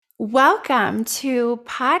Welcome to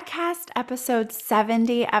podcast episode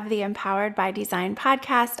 70 of the Empowered by Design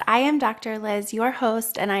podcast. I am Dr. Liz, your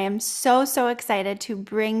host, and I am so excited to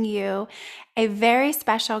bring you a very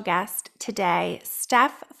special guest today.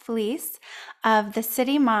 Steph Fleece of the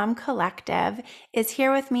City Mom Collective is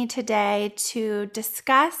here with me today to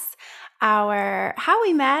discuss how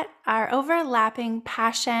we met, our overlapping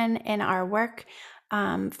passion in our work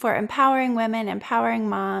for empowering women, empowering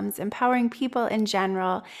moms, empowering people in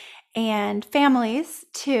general, and families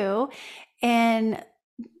too, in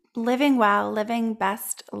living well, living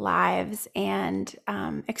best lives, and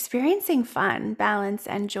experiencing fun, balance,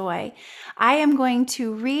 and joy. I am going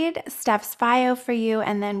to read Steph's bio for you,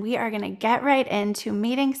 and then we are going to get right into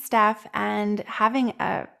meeting Steph and having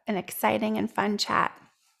an exciting and fun chat.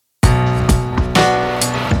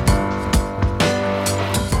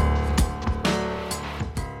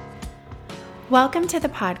 Welcome to the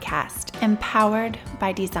podcast, Empowered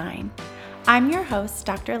by Design. I'm your host,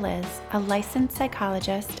 Dr. Liz, a licensed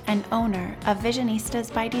psychologist and owner of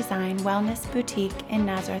Visionistas by Design Wellness Boutique in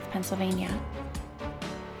Nazareth, Pennsylvania.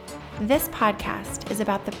 This podcast is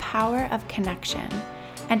about the power of connection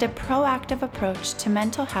and a proactive approach to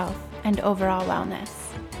mental health and overall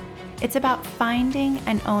wellness. It's about finding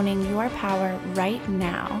and owning your power right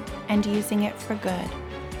now and using it for good,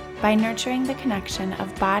 by nurturing the connection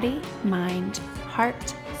of body, mind,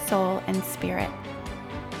 heart, soul, and spirit.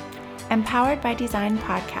 Empowered by Design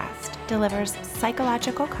podcast delivers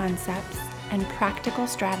psychological concepts and practical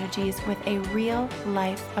strategies with a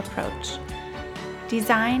real-life approach,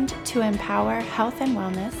 designed to empower health and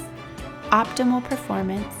wellness, optimal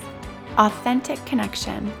performance, authentic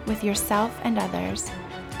connection with yourself and others,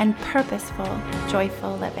 and purposeful,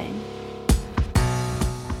 joyful living.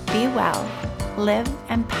 Be well. Live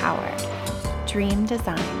empowered. Dream,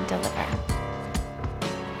 design, deliver.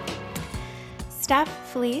 Steph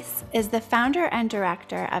Fleece is the founder and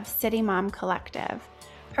director of City Mom Collective.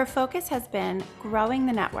 Her focus has been growing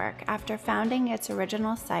the network after founding its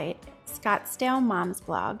original site, Scottsdale Moms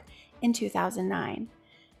Blog, in 2009.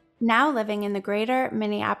 Now living in the greater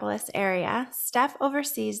Minneapolis area, Steph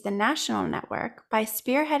oversees the national network by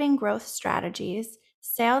spearheading growth strategies,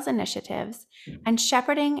 sales initiatives, and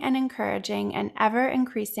shepherding and encouraging an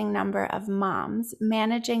ever-increasing number of moms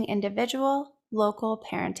managing individual, local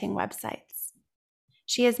parenting websites.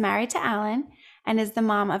 She is married to Alan and is the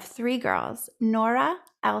mom of 3 girls, Nora,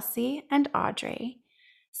 Elsie, and Audrey.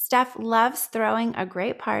 Steph loves throwing a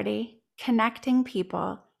great party, connecting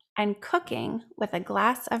people, and cooking with a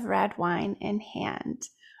glass of red wine in hand.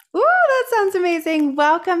 Ooh, that sounds amazing.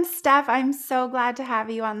 Welcome, Steph. I'm so glad to have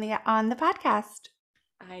you on the podcast.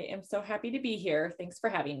 I am so happy to be here. Thanks for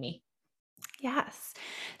having me. Yes.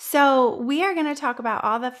 So we are going to talk about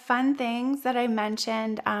all the fun things that I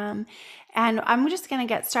mentioned. And I'm just going to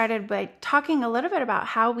get started by talking a little bit about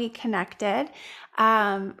how we connected.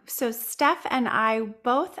 So Steph and I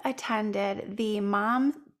both attended the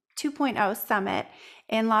Mom 2.0 Summit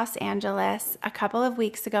in Los Angeles a couple of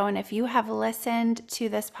weeks ago. And if you have listened to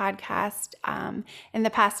this podcast in the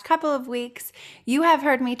past couple of weeks, you have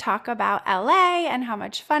heard me talk about LA and how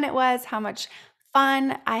much fun it was, how much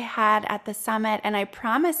fun I had at the summit. And I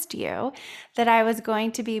promised you that I was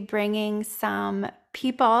going to be bringing some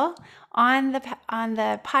people on the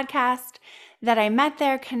podcast that I met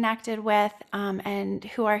there, connected with, and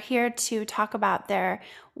who are here to talk about their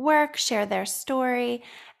work, share their story,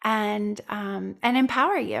 and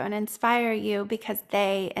empower you and inspire you, because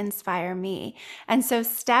they inspire me. And so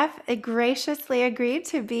Steph graciously agreed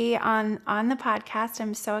to be on the podcast.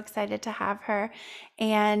 I'm so excited to have her.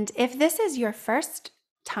 And if this is your first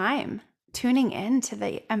time tuning in to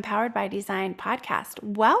the Empowered by Design podcast,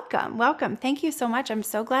 welcome. Thank you so much. I'm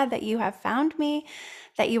so glad that you have found me,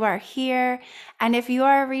 that you are here. And if you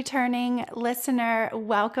are a returning listener,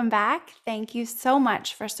 welcome back. Thank you so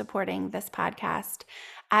much for supporting this podcast.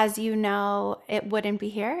 As you know, it wouldn't be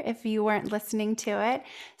here if you weren't listening to it.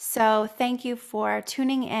 So thank you for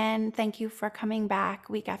tuning in. Thank you for coming back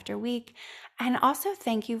week after week. And also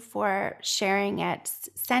thank you for sharing it,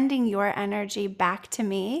 sending your energy back to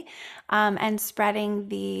me, and spreading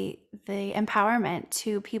the empowerment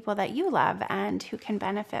to people that you love and who can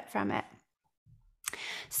benefit from it.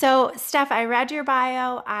 So Steph, I read your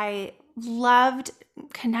bio. I loved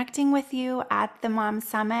connecting with you at the Mom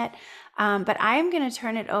Summit. But I'm going to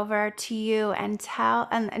turn it over to you and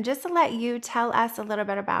just to let you tell us a little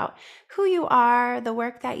bit about who you are, the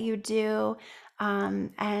work that you do,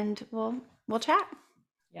 and we'll chat.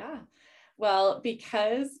 Yeah. Well,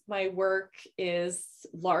 because my work is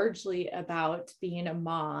largely about being a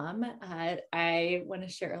mom, I want to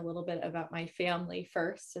share a little bit about my family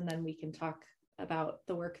first, and then we can talk about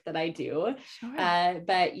the work that I do. Sure.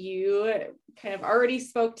 But you kind of already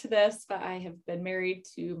spoke to this, but I have been married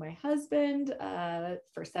to my husband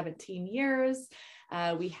for 17 years.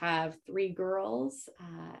 We have 3 girls.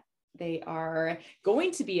 They are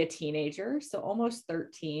going to be a teenager, so almost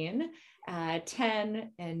 13,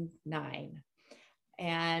 10, and 9.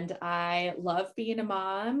 And I love being a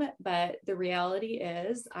mom, but the reality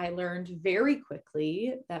is I learned very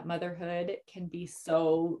quickly that motherhood can be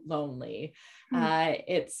so lonely. Mm.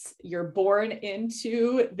 It's you're born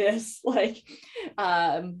into this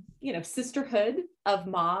sisterhood of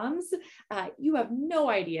moms. You have no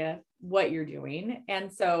idea what you're doing.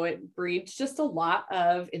 And so it breeds just a lot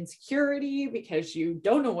of insecurity because you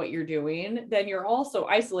don't know what you're doing. Then you're also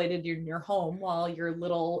isolated in your home while your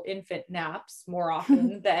little infant naps more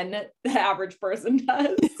often than the average person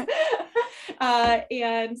does.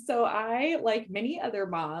 And so I, like many other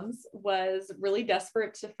moms, was really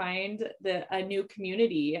desperate to find a new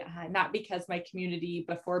community, not because my community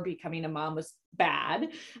before becoming a mom was bad,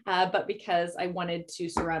 but because I wanted to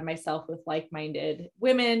surround myself with like-minded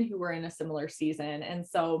women who were in a similar season. And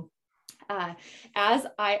so, as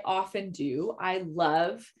I often do, I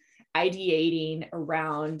love ideating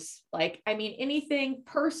around anything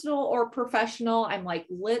personal or professional. I'm like,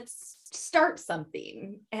 let's start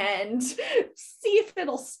something and see if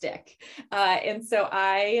it'll stick. And so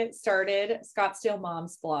I started Scottsdale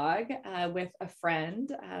Moms blog with a friend.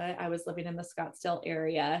 I was living in the Scottsdale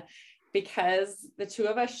area because the two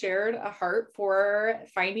of us shared a heart for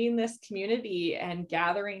finding this community and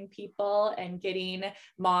gathering people and getting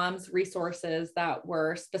moms resources that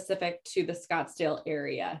were specific to the Scottsdale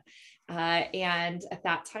area. And at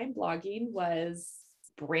that time, blogging was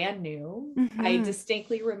brand new. I Mm-hmm.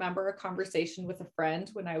 distinctly remember a conversation with a friend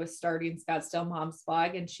when I was starting Scottsdale Moms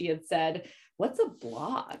blog, and she had said, "What's a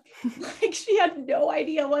blog?" Like she had no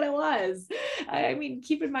idea what it was. I mean,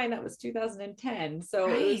 keep in mind that was 2010.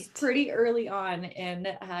 So it was Right. pretty early on in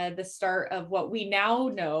the start of what we now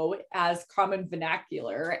know as common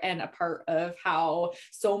vernacular, and a part of how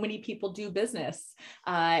so many people do business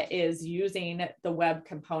is using the web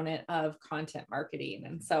component of content marketing.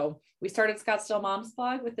 And so we started Scottsdale Moms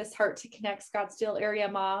blog with this heart to connect Scottsdale area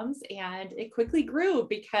moms, and it quickly grew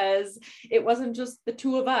because it wasn't just the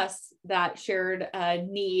two of us that shared a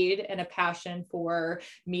need and a passion for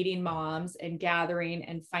meeting moms and gathering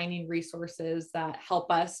and finding resources that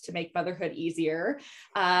help us to make motherhood easier.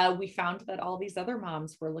 We found that all these other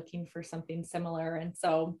moms were looking for something similar. And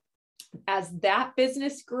so as that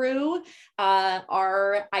business grew,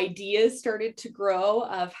 our ideas started to grow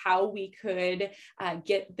of how we could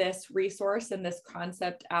get this resource and this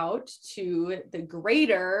concept out to the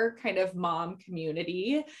greater kind of mom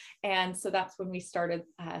community. And so that's when we started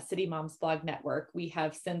City Moms Blog Network. We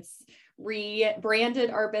have since rebranded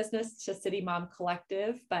our business to City Mom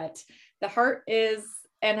Collective, but the heart is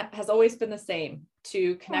and has always been the same: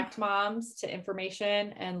 to connect moms to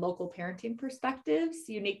information and local parenting perspectives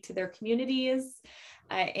unique to their communities.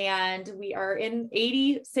 And we are in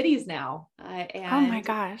 80 cities now, Oh my and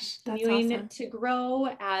gosh, that's continuing awesome. to grow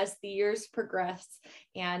as the years progress.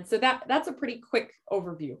 And so that's a pretty quick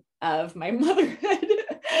overview of my motherhood,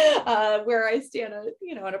 where I stand,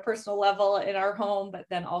 on a personal level in our home, but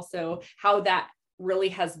then also how that really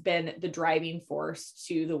has been the driving force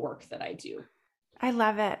to the work that I do. I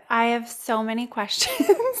love it. I have so many questions.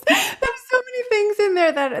 There's so many things in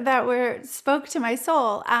there that were spoke to my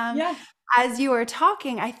soul. Yeah. As you were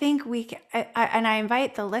talking, I think and I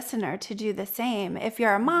invite the listener to do the same. If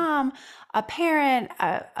you're a Mhm. mom, a parent,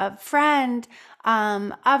 a friend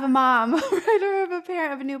of a mom, right, or of a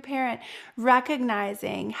parent, of a new parent,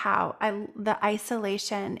 recognizing how the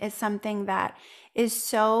isolation is something that is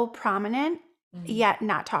so prominent Mhm. yet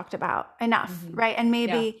not talked about enough, Mhm. right? And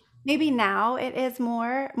Yeah, maybe now it is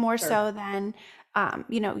more sure. so than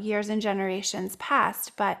years and generations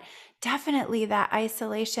past, but definitely that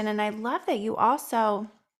isolation. And I love that you also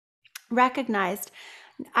recognized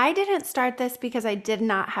I didn't start this because I did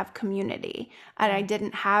not have community and I Mm.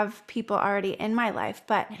 didn't have people already in my life,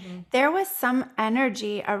 but Mhm. there was some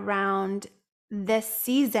energy around this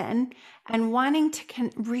season and wanting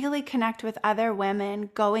to really connect with other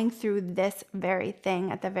women going through this very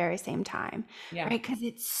thing at the very same time, Yeah. right? Because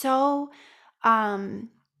it's so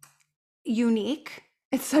um, unique.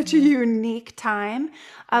 It's such a Mhm. unique time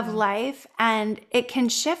of Yeah. life, and it can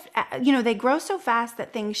shift. They grow so fast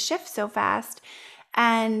that things shift so fast,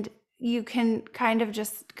 and you can kind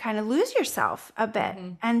of lose yourself a bit.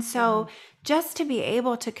 Mhm. And so, Mhm. just to be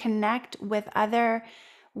able to connect with other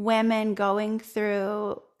women going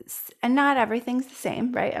through, and not everything's the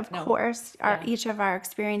same, right? Of No. course, Yeah. each of our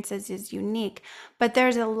experiences is unique, but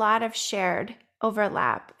there's a lot of shared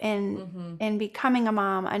overlap Mm-hmm. in becoming a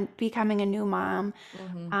mom and becoming a new mom,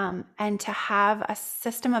 Mm-hmm. and to have a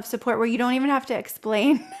system of support where you don't even have to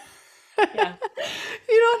explain. Yeah.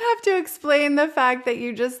 You don't have to explain the fact that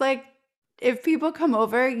you just like, if people come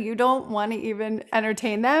over, you don't want to even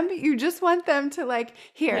entertain them. You just want them to like,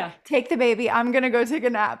 here, Yeah. take the baby. I'm going to go take a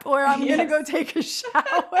nap, or I'm going to go Yes. take a shower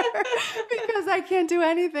because I can't do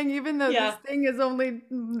anything, even though this Yeah. thing is only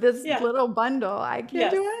this Yeah. little bundle. I can't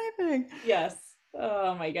Yes. do anything. Yes.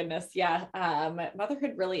 Oh my goodness. Yeah.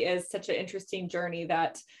 Motherhood really is such an interesting journey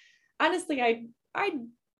that honestly, I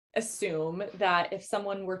assume that if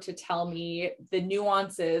someone were to tell me the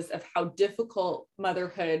nuances of how difficult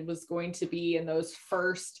motherhood was going to be in those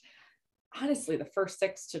first, honestly, the first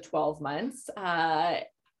 6 to 12 months,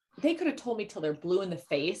 they could have told me till they're blue in the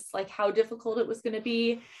face, like how difficult it was going to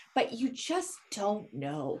be, but you just don't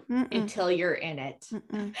know Mm-mm, until you're in it.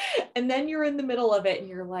 mm-mm. And then you're in the middle of it and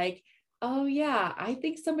you're like, oh yeah, I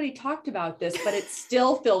think somebody talked about this, but it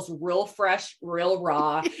still feels real fresh, real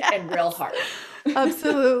raw, and real Yes, hard.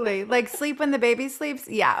 absolutely. Like sleep when the baby sleeps.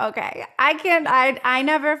 Yeah, okay. I can't.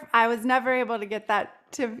 Yeah. I was never able to get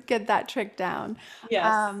that trick down.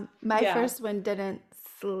 Yes. My Yeah. first one didn't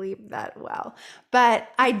sleep that well, but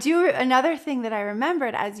I do. Another thing that I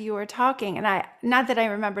remembered as you were talking, and I not that I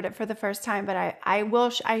remembered it for the first time, but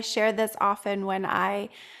I share this often when I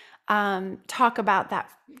talk about that,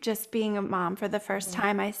 just being a mom for the first Mm-hmm.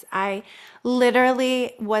 time. I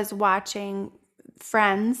literally was watching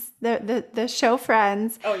Friends, the show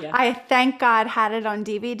Friends. Oh yeah. I thank God had it on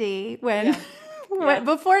DVD when, Yeah. Yeah.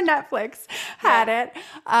 before Netflix had Yeah. it.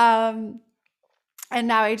 And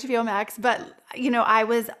now HBO Max. But I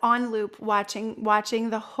was on loop watching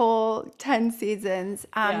the whole 10 seasons,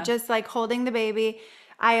 Yeah. just like holding the baby.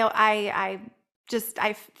 I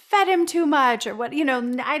fed him too much, or what,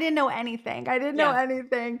 I didn't know anything. I didn't know Yeah.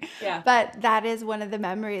 anything. Yeah. But that is one of the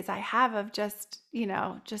memories I have of just,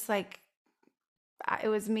 just like it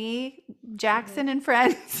was me, Mm-hmm. Jackson, and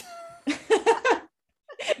friends.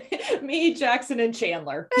 Me, Jackson, and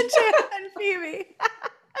Chandler. And Jan and Phoebe.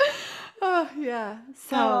 Oh yeah. Oh,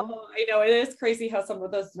 So I know it is crazy how some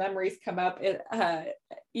of those memories come up.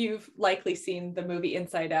 You've likely seen the movie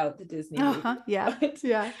Inside Out, the Disney uh-huh. movie, Yeah. but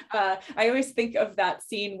Yeah. I always think of that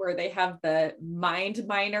scene where they have the mind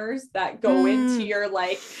miners that go into Mm. your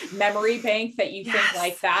like memory bank that you think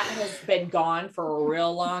like Yes. that has been gone for a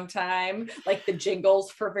real long time, like the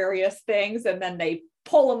jingles for various things, and then they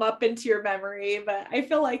pull them up into your memory. But I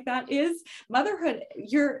feel like that is motherhood.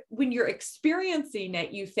 When you're experiencing it,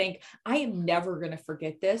 you think, I am never going to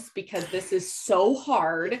forget this because this is so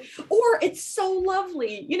hard, or it's so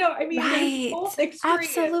lovely. I mean, there's both Right. extremes.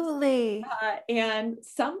 Absolutely. And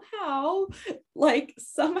somehow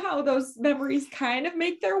those memories kind of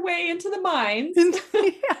make their way into the minds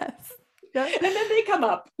Yes. Yeah. and then they come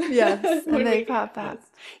up Yes, and when they we need pop them up. most.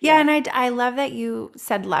 Yeah, Yeah. and I love that you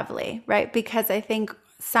said lovely, right? Because I think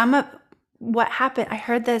some of what happened, I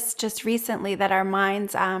heard this just recently, that our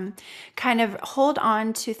minds kind of hold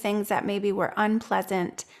on to things that maybe were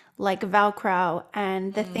unpleasant, like Velcro,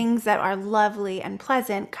 and the Mm, things that are lovely and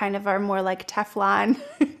pleasant kind of are more like Teflon.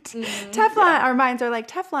 yeah. Teflon, our minds are like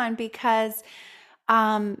Teflon because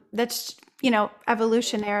that's,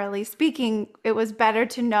 evolutionarily speaking, it was better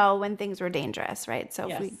to know when things were dangerous, right? So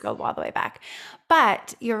if we Yes. go all the way back.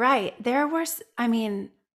 But you're right. There were, I mean,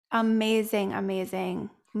 amazing, amazing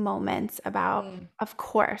moments about, Mm. of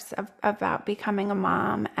course, about becoming a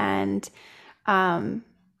mom, um,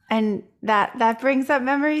 and that brings up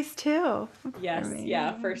memories too for Yes, me.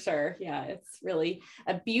 yeah, for sure. Yeah, it's really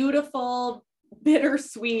a beautiful,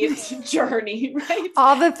 bittersweet journey, right?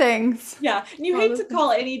 All the things, Yeah. And you all hate the to things.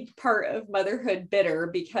 call any part of motherhood bitter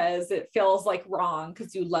because it feels like wrong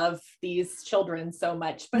because you love these children so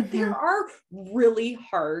much, but there Hmm. are really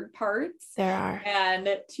hard parts. There are. And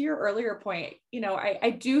to your earlier point,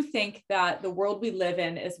 I do think that the world we live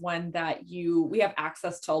in is one that we have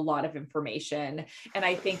access to a lot of information. And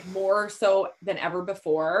I think more so than ever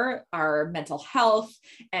before, our mental health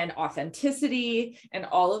and authenticity and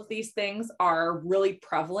all of these things are really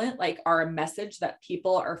prevalent, like are a message that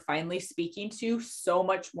people are finally speaking to so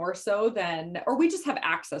much more so or we just have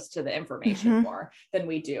access to the information Hmm. more than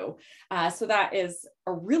we do. So that is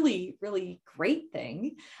a really, really great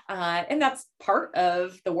thing. And that's part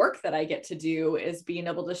of the work that I get to do, is being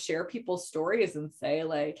able to share people's stories and say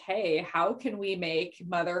like, hey, how can we make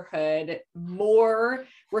motherhood more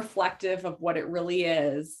reflective of what it really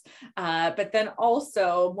is, but then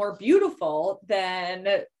also more beautiful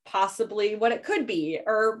than possibly what it could be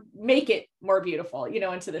or make it more beautiful,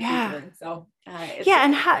 into the future. Yeah. And so it's Yeah,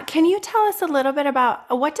 and super how can exciting. you tell us a little bit about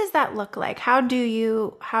what does that look like? How did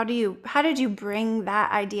you bring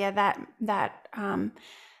that idea, that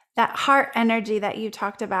heart energy that you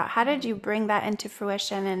talked about? How did you bring that into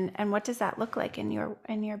fruition, and what does that look like in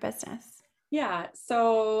your business? Yeah.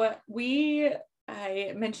 So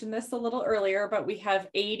I mentioned this a little earlier, but we have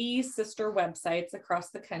 80 sister websites across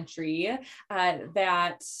the country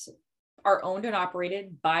that are owned and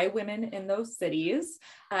operated by women in those cities.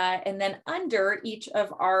 And then under each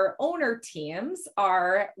of our owner teams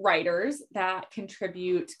are writers that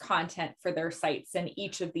contribute content for their sites in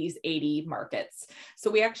each of these 80 markets.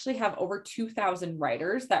 So we actually have over 2,000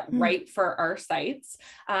 writers that Mm. write for our sites.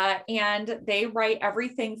 And they write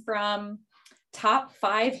everything from top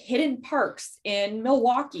 5 hidden parks in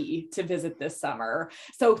Milwaukee to visit this summer.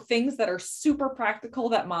 So things that are super practical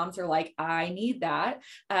that moms are like, I need that,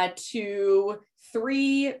 to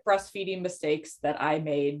 3 breastfeeding mistakes that I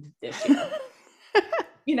made this year.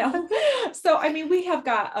 you know so I mean, we have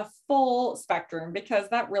got a full spectrum, because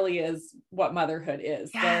that really is what motherhood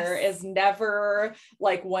is. There Yes. is never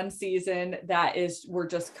like one season that is we're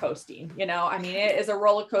just coasting. I mean, it is a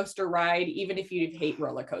roller coaster ride. Even if you hate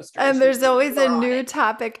roller coasters, And there's always you a are on new it.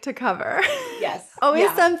 topic to cover. Yes. Always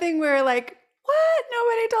Yeah. something we're like, what?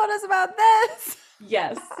 Nobody told us about this.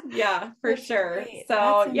 Yes, yeah, for That's sure. great.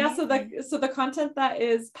 That's So yeah, so amazing. the content that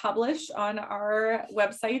is published on our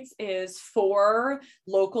websites is for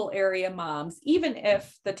local area moms, even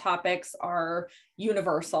if the topics are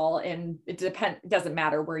universal, and it doesn't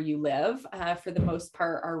matter where you live. For the most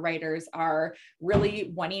part, our writers are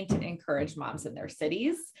really wanting to encourage moms in their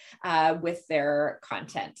cities with their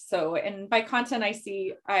content. So, and by content,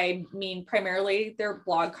 I mean primarily their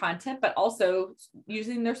blog content, but also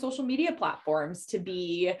using their social media platforms to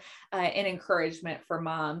be an encouragement for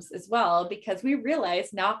moms as well, because we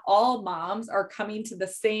realize not all moms are coming to the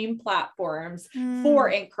same platforms for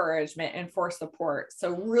Mm. encouragement and for support.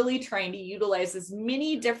 So really trying to utilize as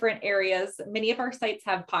many different areas. Many of our sites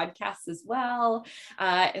have podcasts as well.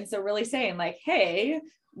 And so really saying like, hey,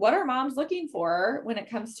 what are moms looking for when it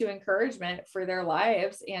comes to encouragement for their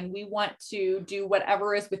lives? And we want to do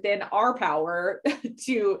whatever is within our power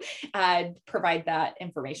to provide that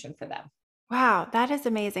information for them. Wow, that is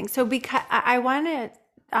amazing. So, because I want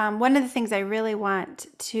to, one of the things I really want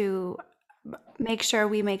to make sure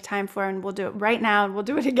we make time for, and we'll do it right now, and we'll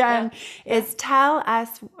do it Yeah. again, Yeah. is tell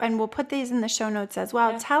us, and we'll put these in the show notes as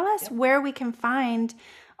well. Yeah. Tell us Yeah. where we can find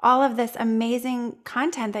all of this amazing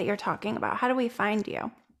content that you're talking about. How do we find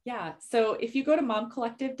you? Yeah. So if you go to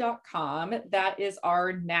momcollective.com, that is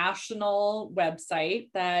our national website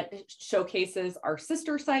that showcases our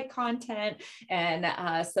sister site content and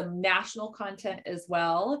some national content as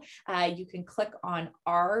well. You can click on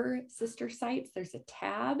our sister sites. There's a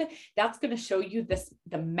tab that's going to show you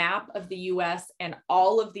the map of the US and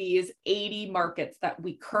all of these 80 markets that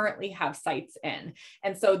we currently have sites in.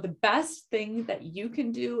 And so the best thing that you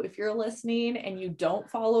can do if you're listening and you don't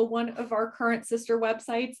follow one of our current sister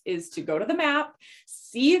websites is to go to the map,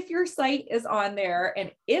 see if your site is on there.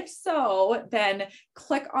 And if so, then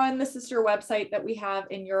click on the sister website that we have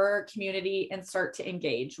in your community and start to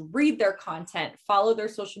engage, read their content, follow their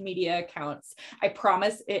social media accounts. I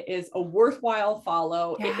promise it is a worthwhile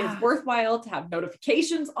follow. It is Yeah. worthwhile to have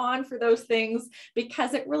notifications on for those things,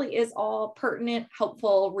 because it really is all pertinent,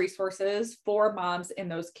 helpful resources for moms in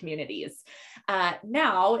those communities.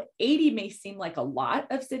 Now, 80 may seem like a lot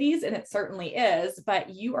of cities, and it certainly is, but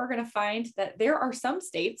you are going to find that there are some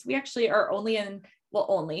states, we actually are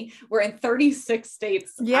we're in 36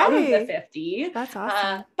 states out of the Yay. 50. That's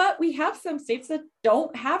awesome. But we have some states that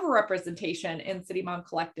don't have a representation in City Mom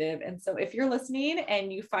Collective. And so if you're listening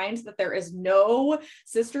and you find that there is no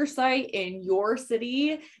sister site in your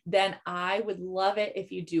city, then I would love it if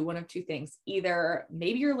you do one of two things. Either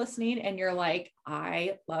maybe you're listening and you're like,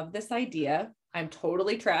 I love this idea. I'm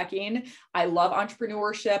totally tracking. I love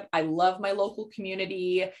entrepreneurship. I love my local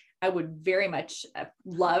community. I would very much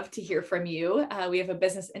love to hear from you. We have a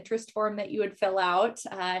business interest form that you would fill out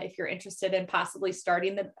if you're interested in possibly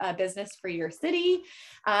starting the business for your city.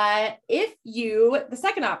 The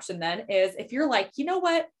second option then is if you're like, you know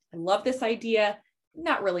what, I love this idea.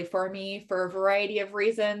 Not really for me for a variety of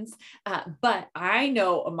reasons, but I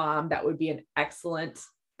know a mom that would be an excellent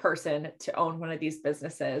person to own one of these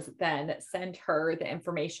businesses, then send her the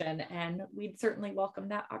information and we'd certainly welcome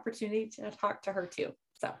that opportunity to talk to her too.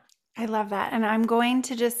 So I love that. And I'm going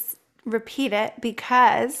to just repeat it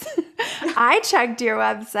because I checked your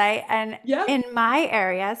website, and yeah, in my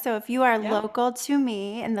area, so if you are yeah, local to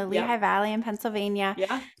me in the yeah, Lehigh Valley in Pennsylvania,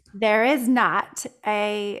 yeah. There is not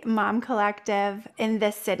a mom collective in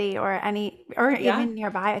this city or any, or Yeah. even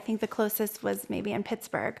nearby. I think the closest was maybe in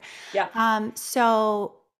Pittsburgh. Yeah.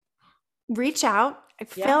 So reach out,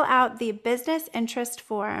 Yeah. fill out the business interest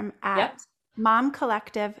form Yep. at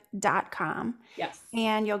momcollective.com, Yes.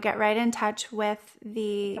 and you'll get right in touch It comes with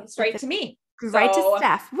straight the to me. right to So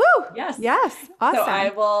Steph. Woo! yes. Yes, So I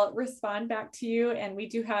awesome. will respond back to you. And we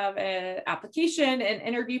do have an application and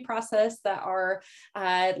interview process that our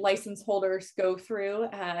license holders go through.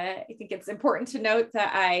 I think it's important to note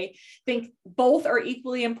that I think both are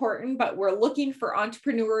equally important, but we're looking for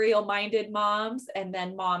entrepreneurial minded moms and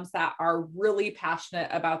then moms that are really passionate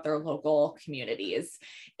about their local communities.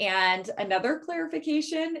 And another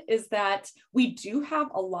clarification is that we do have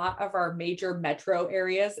a lot of our major metro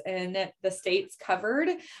areas in the states covered,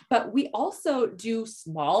 but we also do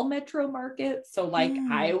small metro markets. So, like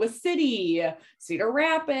Hmm. Iowa City, Cedar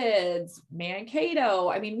Rapids, Mankato.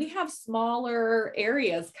 I mean, we have smaller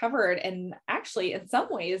areas covered. And actually, in some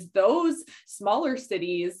ways, those smaller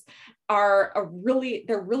cities are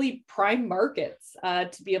they're really prime markets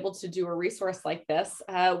to be able to do a resource like this.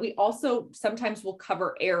 We also sometimes will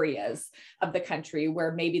cover areas of the country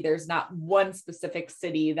where maybe there's not one specific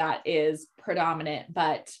city that is predominant,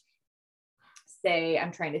 but say,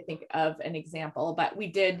 I'm trying to think of an example, but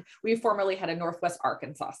we formerly had a Northwest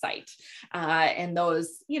Arkansas site. And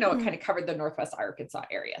those, it Hmm. kind of covered the Northwest Arkansas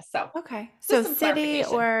area. So Okay. just So some city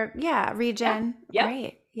clarification. or yeah, Yeah. region. Yep.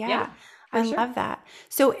 Great. Yeah, Yeah. for I sure. love that.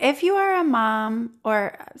 So if you are a mom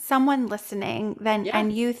or someone listening, then Yeah.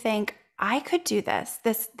 and you think I could do this.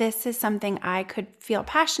 This is something I could feel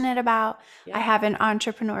passionate about. I Yeah. have an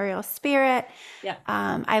entrepreneurial spirit. Yeah.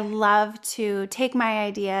 I love to take my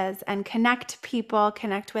ideas and connect people,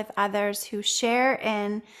 connect with others who share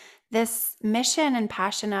in this mission and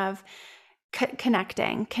passion of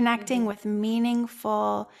connecting Mm-hmm. with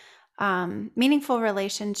meaningful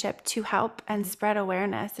relationship to help and Mm-hmm. spread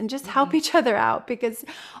awareness and just help Mm-hmm. each other out, because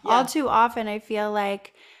all Yeah. too often I feel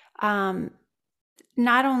like um,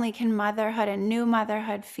 not only can motherhood and new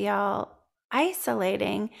motherhood feel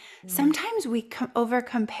isolating, Mm-hmm. sometimes we over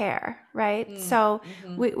compare, right? So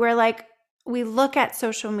Mm-hmm. we're like, we look at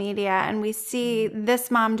social media and we see Mm-hmm. this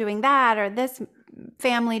mom doing that or this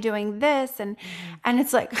family doing this, Mm-hmm. and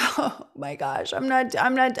it's like, oh my gosh,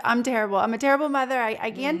 I'm terrible, I'm a terrible mother,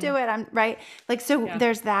 I can't Mm-hmm. do it, I'm right, like, so Yeah.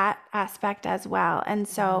 there's that aspect as well. And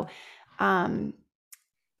Mm-hmm. so um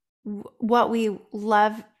what we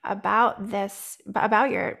love about this,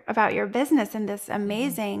 about your business and this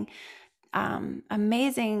Mm-hmm.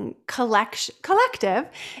 amazing collective,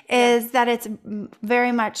 Yeah. is that it's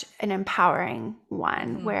very much an empowering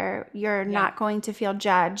one Mm-hmm. where you're Yeah. not going to feel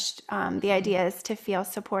judged. The Mm-hmm. idea is to feel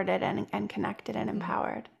supported and connected and Mm-hmm.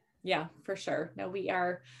 empowered. Yeah, for sure. No, we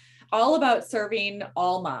are all about serving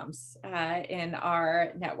all moms in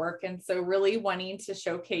our network. And so really wanting to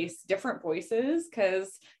showcase different voices,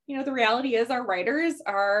 because, the reality is our writers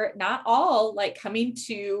are not all like coming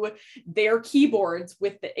to their keyboards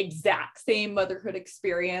with the exact same motherhood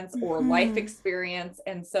experience or life Hmm. experience.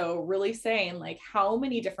 And so really saying like, how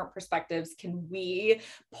many different perspectives can we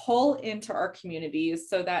pull into our communities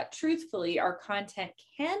so that truthfully our content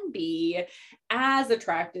can be as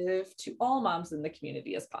attractive to all moms in the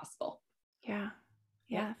community as possible. Yeah.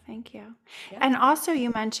 Yeah. Yeah, thank you. Yeah. And also you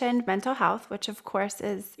mentioned mental health, which of course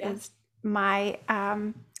Yeah. is my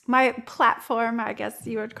my platform, I guess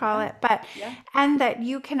you would call Yeah. it. But Yeah. and that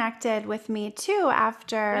you connected with me too Yeah.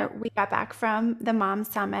 after we got back from the Mom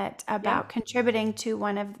Summit Yeah. about contributing to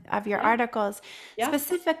one of your Yeah. articles Yeah.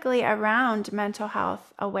 specifically around Mental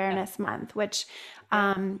Health Yeah. Awareness Month, which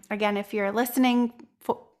Yeah. again, if you're listening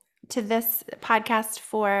to this podcast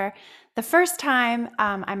for the first time,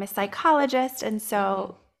 I'm a psychologist, and Mm-hmm.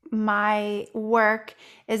 so my work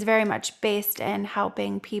is very much based in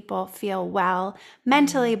helping people feel well Mm-hmm.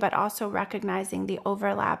 mentally, but also recognizing the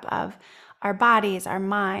overlap of our bodies, our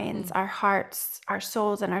minds, Mm-hmm. our hearts, our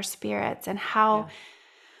souls, and our spirits, and how, Yeah.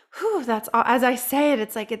 whew, that's all. As I say it,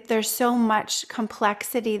 it's like there's so much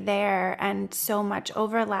complexity there and so much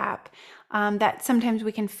overlap, that sometimes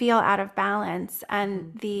we can feel out of balance.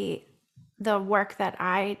 And Mm-hmm. the work that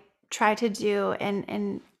I try to do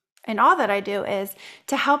in all that I do is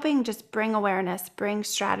to helping just bring awareness, bring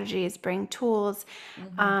strategies, bring tools,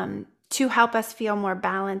 Mm-hmm. to help us feel more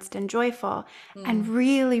balanced and joyful, and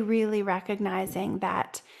really, really recognizing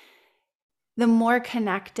that the more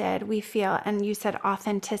connected we feel, and you said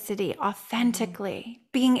authenticity, Mm-hmm. authentically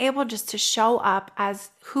being able just to show up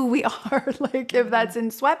as who we are, like if Mm-hmm. that's in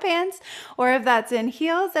sweatpants or if that's in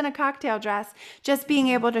heels and a cocktail dress, just being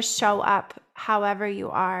Mm-hmm. able to show up however you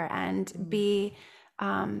are and Mm-hmm. be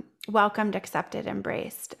welcomed, accepted,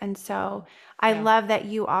 embraced. And so I Yeah. love that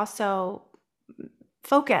you also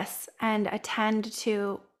focus and attend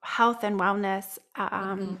to health and wellness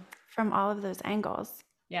Hmm. from all of those angles.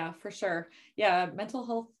 Yeah, for sure. Yeah, mental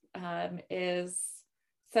health is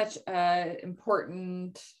such a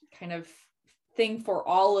important kind of thing for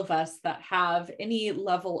all of us that have any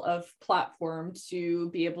level of platform to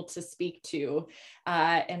be able to speak to.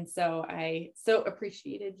 And so I so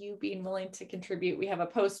appreciated you being willing to contribute. We have a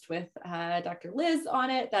post with Dr. Liz on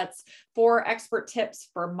it. That's 4 expert tips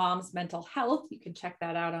for mom's mental health. You can check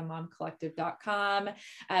that out on momcollective.com.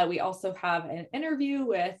 We also have an interview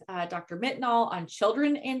with Dr. Mittenall on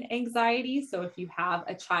children and anxiety. So if you have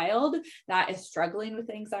a child that is struggling with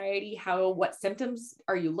anxiety, what symptoms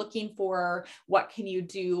are you looking for? What can you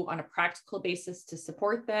do on a practical basis to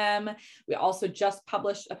support them? We also just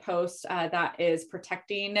published a post that is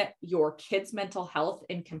protecting your kids' mental health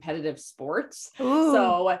in competitive sports. Ooh.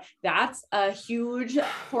 So that's a huge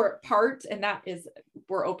part. And that is,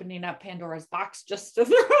 we're opening up Pandora's box just to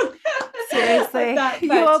Seriously, that, you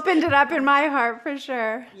but opened it up in my heart for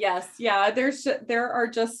sure. yes, yeah, there are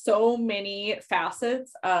just so many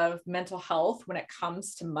facets of mental health when it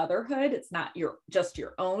comes to motherhood. It's not just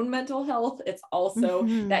your own mental health, it's also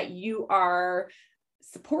Hmm. that you are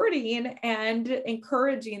supporting and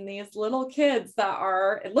encouraging these little kids that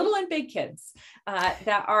are little and big kids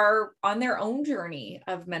that are on their own journey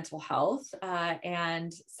of mental health.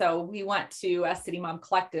 And so we want to, as City Mom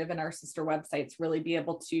Collective and our sister websites, really be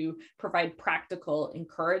able to provide practical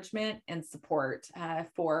encouragement and support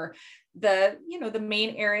for the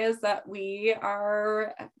main areas that we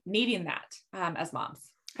are needing that as moms.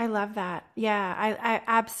 I love that. Yeah, I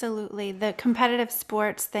absolutely. The competitive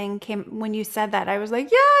sports thing came when you said that. I was like,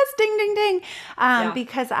 yes, ding, ding, ding. Yeah.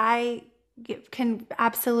 Because can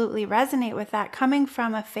absolutely resonate with that coming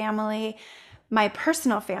from a family, my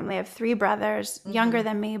personal family of 3 brothers, younger Mm-hmm.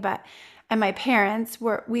 than me, and my parents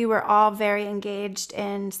we were all very engaged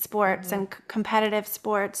in sports Mm-hmm. and competitive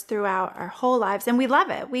sports throughout our whole lives, and we love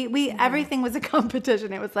it. We Mm-hmm. everything was a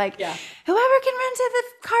competition. It was like Yeah. whoever can run to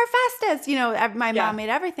the car fastest. My mom Yeah. made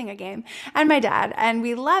everything a game, and my dad, and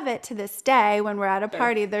we love it to this day. When we're at a Sure.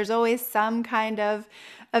 party, there's always some kind of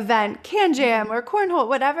event, can jam Mm-hmm. or cornhole,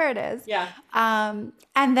 whatever it is. Yeah. And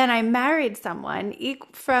then I married someone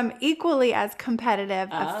from equally as competitive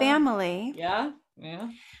a Uh, family, yeah. Yeah.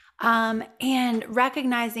 and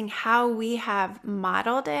recognizing how we have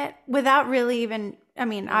modeled it without really even, I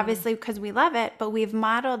mean, Mm, obviously because we love it, but we've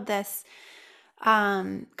modeled this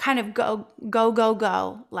kind of go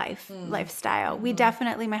lifestyle. We mm-hmm.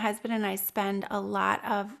 definitely, my husband and I spend a lot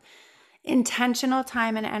of intentional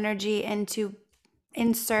time and energy into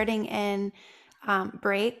inserting in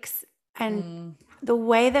breaks. And Mm, the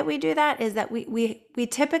way that we do that is that we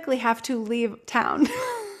typically have to leave town.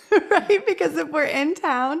 Right? Because if we're in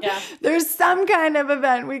town, yeah. there's some kind of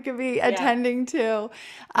event we could be Yeah. attending to,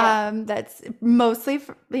 Yeah. that's mostly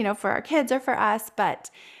for our kids or for us.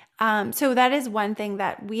 But so that is one thing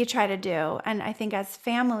that we try to do. And I think as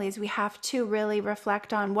families, we have to really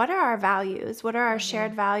reflect on what are our values? What are our Mm-hmm.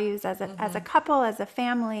 shared values as a Mm-hmm. couple, as a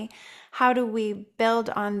family? How do we build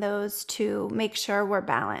on those to make sure we're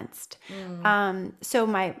balanced? Mm, So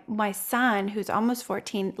my son, who's almost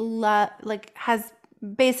 14, has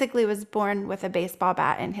basically was born with a baseball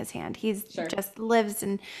bat in his hand. He's sure. just lives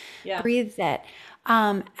and Yeah. breathes it.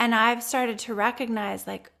 And I've started to recognize,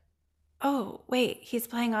 like, oh, wait, he's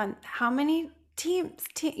playing on how many teams?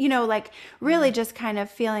 Like really Mm, just kind of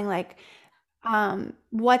feeling like,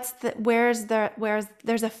 where's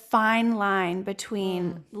there's a fine line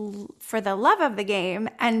between mm, for the love of the game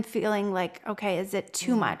and feeling like, okay, is it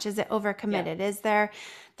too mm. much? Is it Yeah. overcommitted? Is there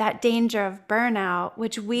that danger of burnout,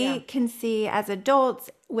 which we Yeah. can see as adults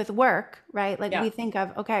with work, right? Like Yeah. we think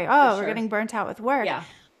of, okay, For oh, we're sure. getting burnt out with work, Yeah.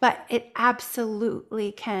 but it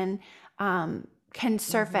absolutely can Mm-hmm.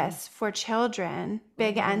 surface for children,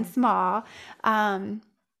 big and Mm-hmm. small, um,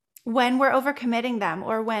 when we're overcommitting them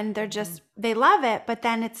or when Mm-hmm. they love it, but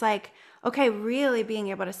then it's like, okay, really being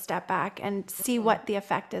able to step back and see Mm-hmm. what the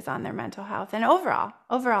effect is on their mental health and overall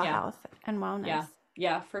Yeah. health and wellness. Yeah.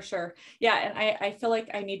 Yeah, for sure. Yeah. And I feel like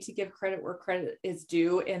I need to give credit where credit is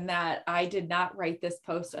due in that I did not write this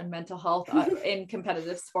post on mental health in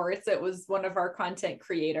competitive sports. It was one of our content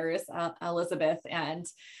creators, Elizabeth. And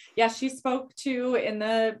yeah, she spoke to in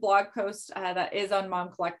the blog post that is on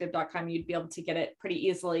momcollective.com. You'd be able to get it pretty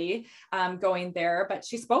easily going there. But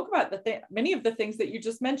she spoke about many of the things that you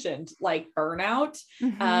just mentioned, like burnout,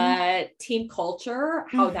 Mm-hmm. team culture,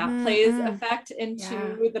 how that Mm-hmm. plays Mm. effect Yeah.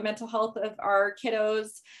 into the mental health of our kiddos,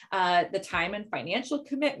 the time and financial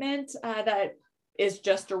commitment that is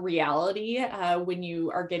just a reality when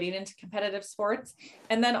you are getting into competitive sports.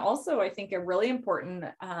 And then also, I think a really important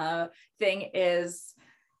thing is,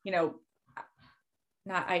 you know,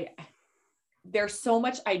 there's so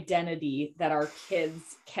much identity that our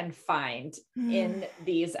kids can find in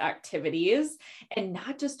these activities, and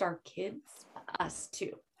not just our kids, us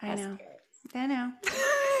too, I as know. parents. I know.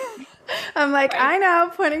 I'm like, Right. I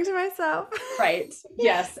know, pointing to myself. Right.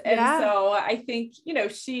 Yes. And Yeah. so I think,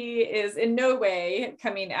 she is in no way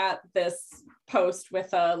coming at this post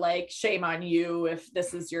with a like, shame on you if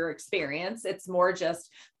this is your experience. It's more just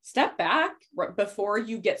step back before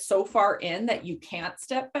you get so far in that you can't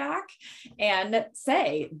step back, and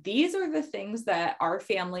say, these are the things that our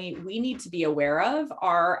family, we need to be aware of,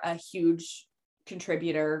 are a huge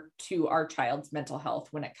contributor to our child's mental health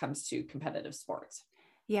when it comes to competitive sports.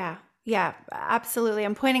 Yeah. Yeah, absolutely.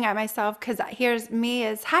 I'm pointing at myself because here's me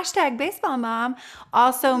as hashtag baseball mom.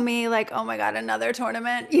 Also me like, oh my God, another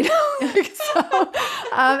tournament, like, so,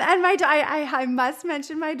 and I must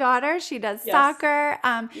mention my daughter. She does Yes. soccer.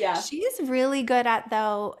 Yeah. She's really good at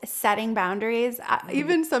though setting boundaries, Mhm.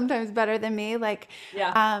 even sometimes better than me. Like,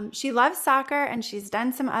 Yeah. she loves soccer and she's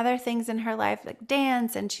done some other things in her life, like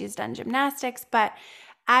dance, and she's done gymnastics, but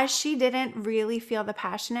as she didn't really feel the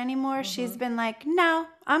passion anymore, she's Mhm. been like, no,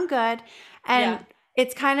 I'm good. And Yeah.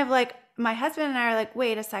 it's kind of like my husband and I are like,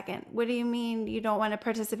 wait a second, what do you mean you don't want to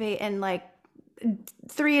participate in like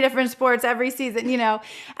 3 different sports every season, And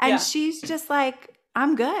Yeah. she's just like,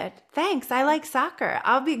 I'm good. Thanks. I like soccer.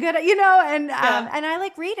 I'll be good at, Yeah. and I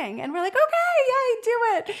like reading. And we're like, okay, yay, do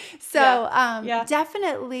it. Yeah. So Yeah.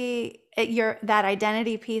 definitely that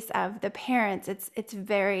identity piece of the parents, it's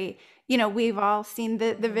very, we've all seen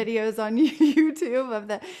the Mhm. videos on YouTube of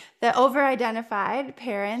the over-identified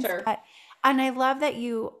parents, Sure. and I love that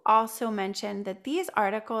you also mentioned that these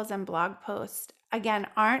articles and blog posts, again,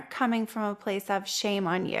 aren't coming from a place of shame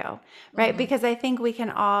on you, right? Mhm. Because I think we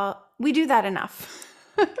do that enough,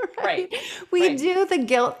 Right. right? We Right. do the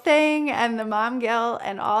guilt thing and the mom guilt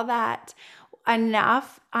and all that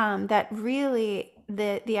enough, that really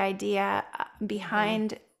the idea Mhm.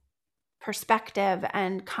 behind perspective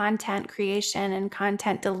and content creation and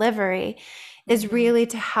content delivery is Mhm. really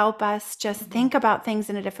to help us just Mhm. think about things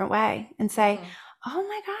in a different way and say, Mhm. oh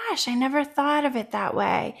my gosh, I never thought of it that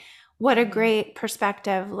way. What a Mhm. great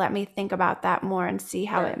perspective. Let me think about that more and see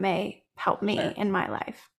how it Sure. may help me Sure. in my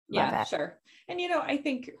life. Love Yeah, it. sure. And I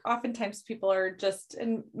think oftentimes people are just,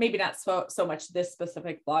 and maybe not so much this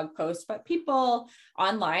specific blog post, but people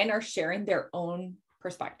online are sharing their own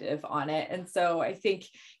perspective on it. And so I think,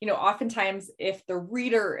 oftentimes if the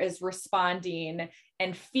reader is responding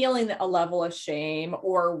and feeling a level of shame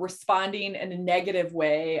or responding in a negative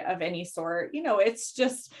way of any sort, it's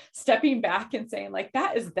just stepping back and saying, like,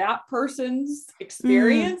 that is that person's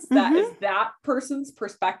experience, that Mm-hmm. is that person's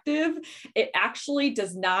perspective. It actually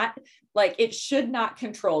does not, like, it should not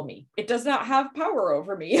control me. It does not have power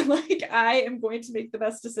over me. Like, I am going to make the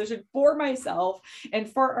best decision for myself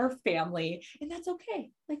and for our family. And that's okay.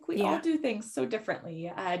 Like, we all Yeah, do things so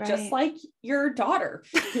differently, just right. like your daughter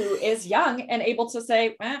who is young and able to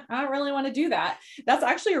say, I don't really want to do that. That's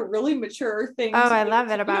actually a really mature thing Oh, to I be able love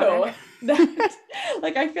it to about her. do. That,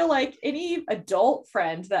 like, I feel like any adult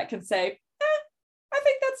friend that can say, I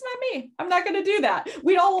think that's not me, I'm not going to do that,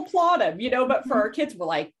 we'd all applaud him, but for our Mhm. kids, we're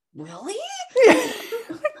like, really?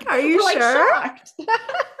 Are you We're like sure? shocked.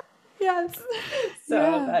 Yes. So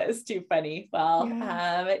Yeah. that is too funny. Well,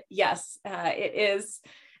 Yeah. yes, it is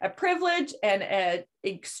a privilege and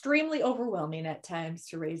extremely overwhelming at times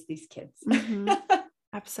to raise these kids. Mm-hmm.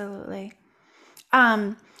 Absolutely.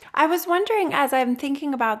 Um, I was wondering, as I'm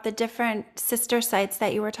thinking about the different sister sites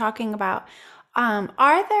that you were talking about,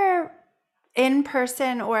 are there in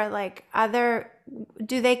person or like other,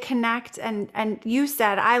 do they connect? And you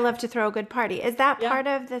said, I love to throw a good party. Is that Yeah. part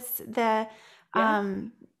of the Yeah.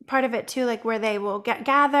 um, part of it too, like where they will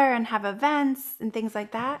gather and have events and things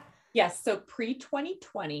like that? Yes. So pre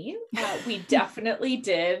 2020, we definitely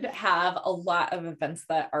did have a lot of events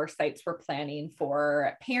that our sites were planning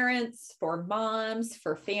for parents, for moms,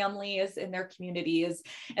 for families in their communities.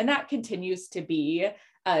 And that continues to be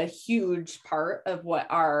a huge part of what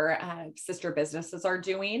our sister businesses are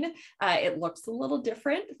doing. It looks a little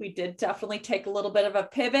different. We did definitely take a little bit of a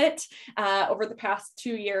pivot over the past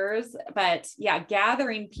 2 years, but yeah,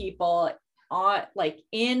 gathering people on like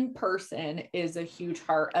in person is a huge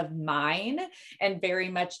part of mine, and very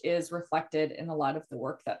much is reflected in a lot of the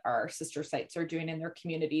work that our sister sites are doing in their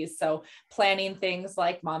communities. So planning things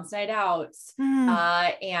like mom's night outs,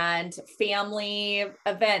 Mm. and family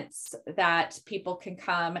events that people can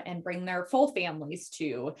come and bring their full families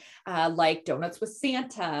to, like Donuts with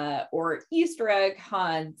Santa or Easter egg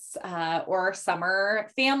hunts, or summer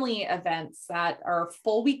family events that are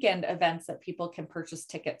full weekend events that people can purchase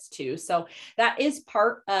tickets to. So that is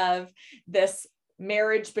part of this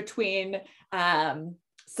marriage between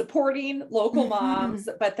supporting local Mm-hmm. moms,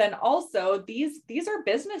 but then also these are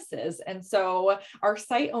businesses, and so our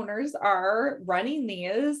site owners are running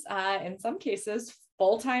these in some cases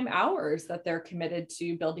full-time hours that they're committed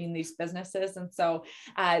to building these businesses, and so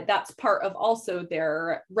that's part of also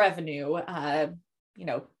their revenue,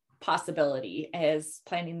 possibility is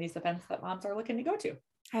planning these events that moms are looking to go to.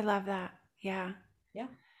 I love that. Yeah. Yeah,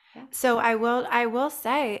 yeah, So I will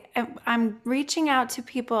say I'm reaching out to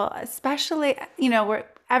people, especially, where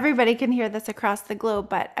everybody can hear this across the globe.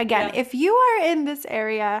 But again, yeah, if you are in this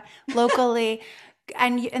area locally,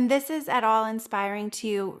 and this is at all inspiring to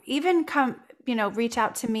you, even come, reach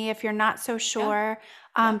out to me if you're not so yeah, sure,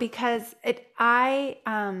 yeah. because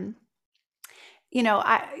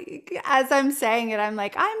as I'm saying it, I'm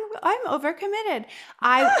like, I'm overcommitted.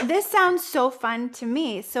 This sounds so fun to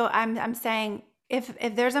me. So I'm saying,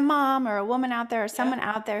 if there's a mom or a woman out there or Yeah, someone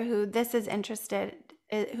out there who this is interested,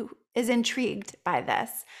 who is intrigued by this,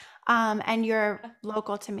 and you're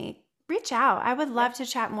local to me, reach out. I would yeah, love to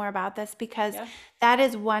chat more about this, because yeah, that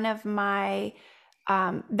is one of my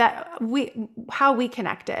that we how we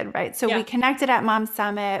connected, right? So we yeah. connected at Mom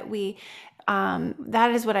Summit.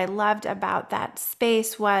 That is what I loved about that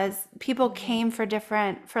space, was people Mm-hmm, came for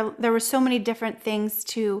there were so many different things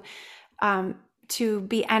um, to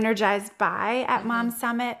be energized by at mm-hmm, Mom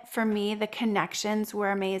Summit. For me, the connections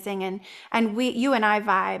were amazing, and you and I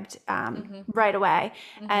vibed mm-hmm, right away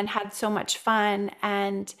mm-hmm. and had so much fun,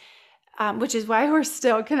 and which is why we're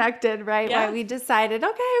still connected, right? Why Yeah, we decided,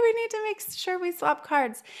 okay, we need to make sure we swap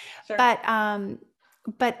cards. sure.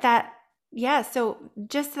 But that, yeah, so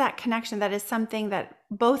just that connection, that is something that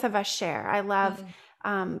both of us share. I love Mm,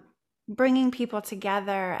 um, bringing people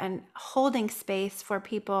together and holding space for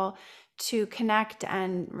people to connect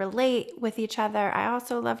and relate with each other. I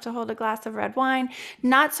also love to hold a glass of red wine,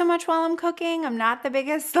 not so much while I'm cooking. I'm not the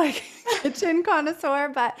biggest like kitchen connoisseur,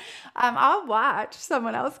 but I'll watch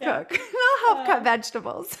someone else yeah. cook. I'll help cut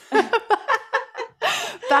vegetables.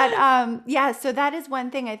 But yeah, so that is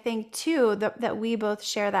one thing I think too, that we both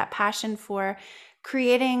share, that passion for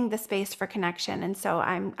creating the space for connection. And so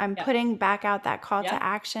I'm Yeah, putting back out that call yeah, to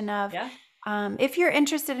action of, yeah, if you're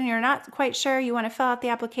interested and you're not quite sure, you want to fill out the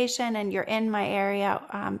application and you're in my area,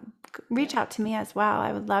 yeah, reach out to me as well.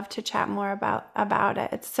 I would love to chat more about it.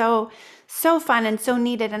 It's so fun and so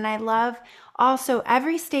needed, and I love also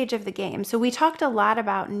every stage of the game. So we talked a lot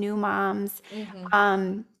about new moms, mm-hmm,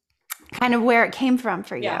 um, kind of where it came from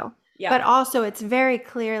for yeah, you. yeah, But also it's very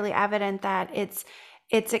clearly evident that it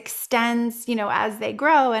extends, as they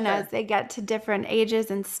grow and as sure. they get to different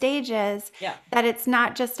ages and stages, Yeah, that it's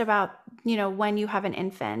not just about, when you have an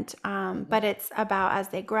infant, mm-hmm, but it's about as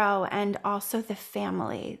they grow, and also the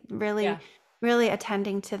family, really, yeah. really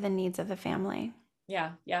attending to the needs of the family.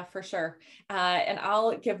 Yeah, yeah, for sure. And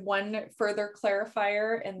I'll give one further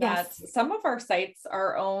clarifier in that Yes. some of our sites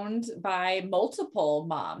are owned by multiple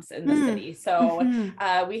moms in the Mm. city. So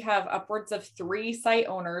Hmm. we have upwards of 3 site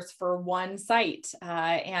owners for one site.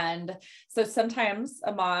 And so sometimes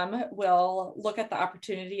a mom will look at the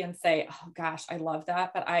opportunity and say, oh gosh, I love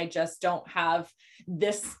that, but I just don't have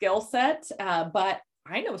this skill set. But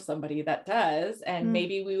I know somebody that does, and Mm.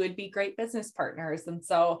 maybe we would be great business partners. And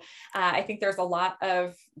so I think there's a lot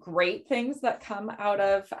of great things that come out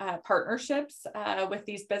of partnerships with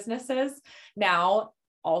these businesses. Now,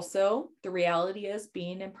 also, the reality is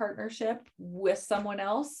being in partnership with someone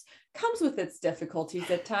else comes with its difficulties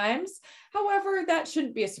at times. However, that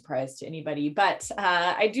shouldn't be a surprise to anybody. But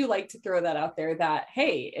I do like to throw that out there that,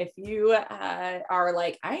 hey, if you are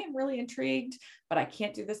like, I am really intrigued, but I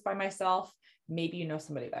can't do this by myself, maybe you know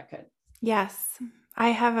somebody that could. Yes, I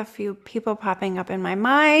have a few people popping up in my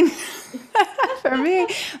mind for me.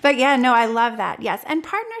 But yeah, no, I love that. Yes. And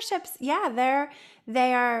partnerships, yeah,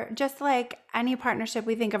 they are just like any partnership.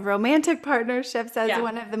 We think of romantic partnerships as Yeah.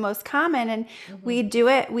 one of the most common, and Mm-hmm. we do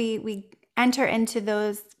it, we enter into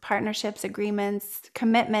those partnerships, agreements,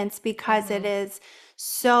 commitments, because it Mm-hmm. is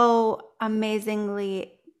so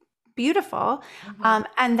amazingly beautiful. Mm-hmm.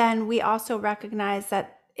 And then we also recognize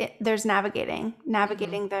that there's navigating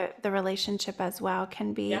Mm-hmm. the relationship as well,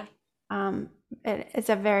 can Yeah. be it's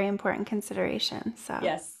a very important consideration. So,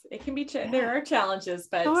 Yes, it can be, there yeah, are challenges,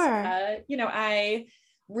 but, sure. I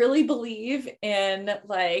really believe in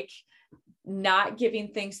like not giving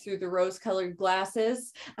things through the rose colored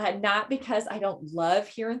glasses, not because I don't love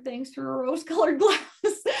hearing things through a rose colored glass,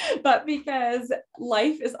 but because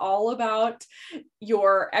life is all about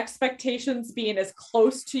your expectations being as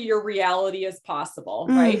close to your reality as possible,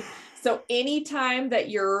 Mm, right? So anytime that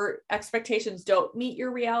your expectations don't meet your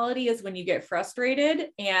reality is when you get frustrated.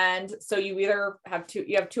 And so you have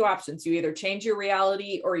two options. You either change your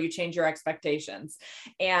reality or you change your expectations.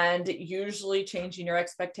 And usually changing your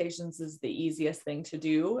expectations is the easiest thing to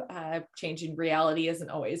do. Changing reality isn't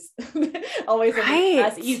always always as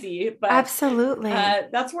right. easy, but Absolutely.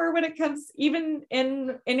 that's where, when it comes, even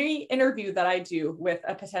in any interview that I do with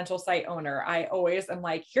a potential site owner, I always am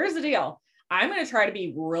like, here's the deal. I'm going to try to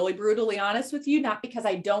be really brutally honest with you, not because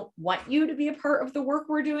I don't want you to be a part of the work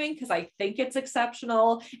we're doing, because I think it's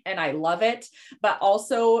exceptional and I love it, but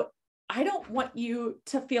also I don't want you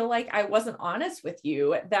to feel like I wasn't honest with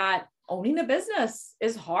you, that owning a business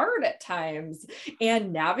is hard at times,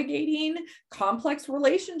 and navigating complex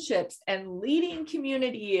relationships and leading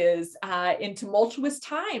communities in tumultuous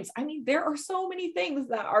times. I mean, there are so many things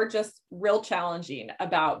that are just real challenging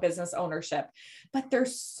about business ownership, but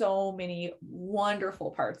there's so many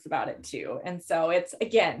wonderful parts about it too. And so it's,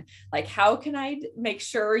 again, like, how can I make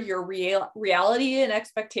sure your reality and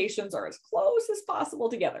expectations are as close as possible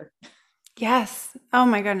together? Yes. Oh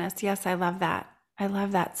my goodness. Yes, I love that. I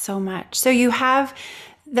love that so much. So you have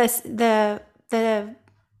this the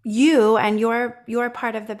you and your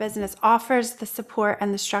part of the business offers the support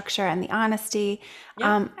and the structure and the honesty,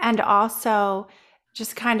 Yeah, and also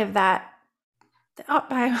just kind of that. Oh,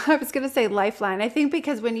 I was going to say lifeline. I think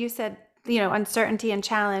because when you said, uncertainty and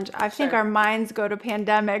challenge, I think our sure. minds go to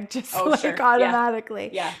pandemic just Oh, like sure. Yeah.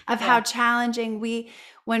 automatically Yeah. of how Yeah. challenging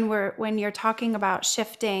when you're talking about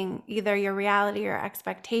shifting either your reality or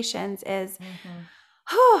expectations is, Mm-hmm.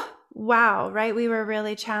 oh, wow, right? We were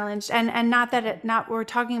really challenged. And not that Mm-hmm. it not we're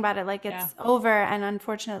talking about it like Yeah. it's over, and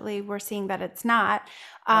unfortunately we're seeing that it's not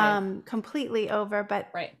Right. completely over, but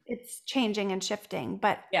Right. it's changing and shifting.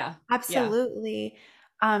 But Yeah. Yeah. absolutely,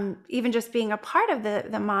 even just being a part of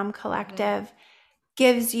the mom Mm-hmm. collective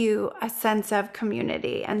gives you a sense of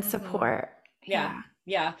community and Mm-hmm. support. Yeah.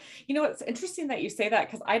 Yeah. Yeah. It's interesting that you say that,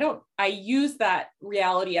 because I use that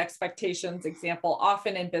reality expectations example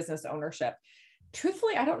often in business ownership.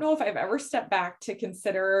 Truthfully, I don't know if I've ever stepped back to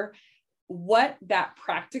consider what that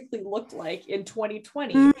practically looked like in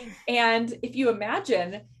 2020. Mm, And if you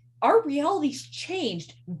imagine, our realities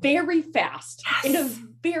changed very fast in a yes,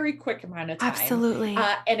 very quick amount of time. absolutely.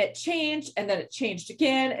 And it changed, and then it changed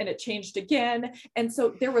again, and it changed again. And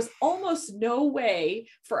so there was almost no way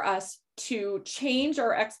for us to change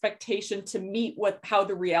our expectation to meet what how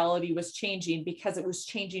the reality was changing, because it was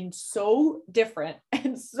changing so different.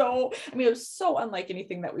 And so, I mean, it was so unlike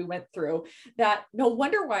anything that we went through, that no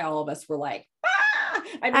wonder why all of us were like, ah!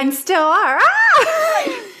 I And mean, still are. Ah!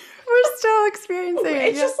 right. We're still experiencing it.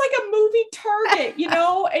 It's Yeah. just like a moving target,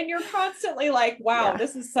 and you're constantly like, wow, Yeah.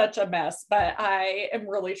 this is such a mess, but I am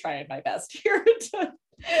really trying my best here to,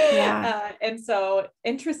 Yeah. and so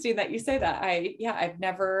interesting that you say that. I've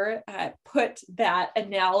never put that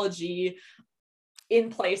analogy in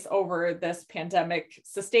place over this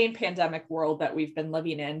sustained pandemic world that we've been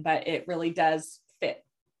living in, but it really does fit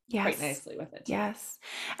quite Yes. nicely with it too. Yes.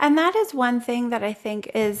 And that is one thing that I think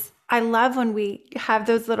is I love when we have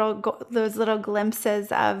those little glimpses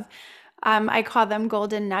of I call them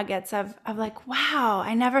golden nuggets of like, wow,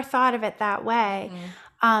 I never thought of it that way.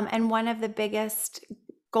 Mm-hmm. And one of the biggest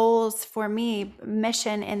goals for me,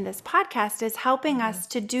 mission in this podcast is helping Mm-hmm. us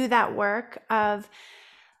to do that work of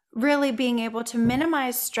really being able to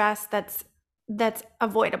minimize stress that's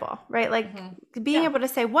avoidable, right? Like Mm-hmm. being Yeah. able to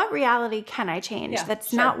say, what reality can I change Yeah.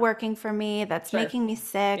 that's not Sure. working for me, that's Sure. making me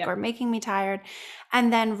sick or Yep. making me tired,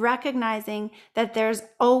 and then recognizing that there's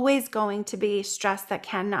always going to be stress that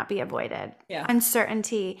cannot be avoided, Yeah.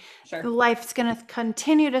 uncertainty, Sure. life's going to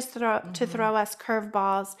continue to Mm-hmm. throw us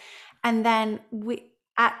curveballs, and then we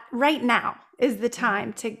at right now is the Mm-hmm.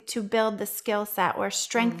 time to build the skill set or Mm-hmm.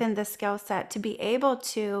 strengthen the skill set to be able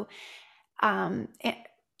to um, eh,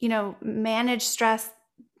 manage stress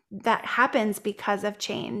that happens because of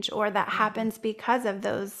change or that Mm-hmm. happens because of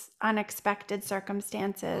those unexpected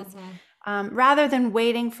circumstances, Mm-hmm. rather than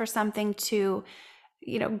waiting for something to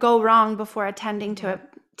go wrong before attending to Mm-hmm.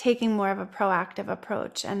 it, taking more of a proactive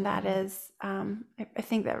approach. And that Mm-hmm. is, I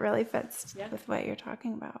think that really fits Yeah. with what you're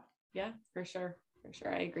talking about. Yeah, for sure. For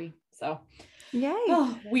sure. I agree. So, Yay.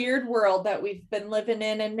 oh, weird world that we've been living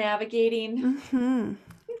in and navigating. Hmm.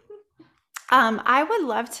 I would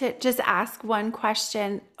love to just ask one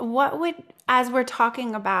question. What would, as we're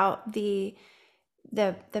talking about the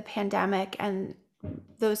pandemic and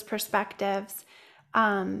those perspectives,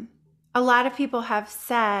 um, a lot of people have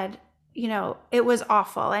said, it was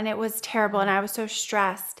awful and it was terrible and I was so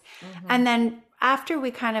stressed. Mm-hmm. And then after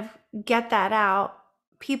we kind of get that out,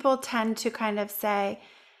 people tend to kind of say,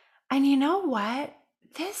 and you know what?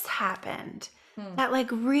 This happened Mm-hmm. that like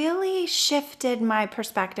really shifted my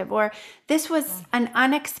perspective, or this was an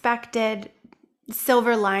unexpected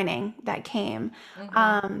silver lining that came. Mm-hmm.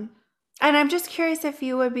 Um, and I'm just curious if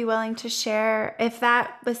you would be willing to share if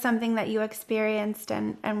that was something that you experienced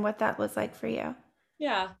and what that was like for you.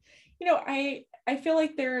 Yeah. I feel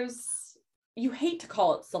like you hate to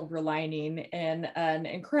call it silver lining in an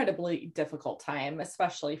incredibly difficult time,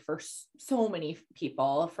 especially for so many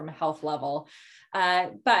people from a health level.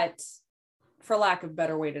 But for lack of a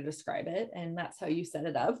better way to describe it, and that's how you set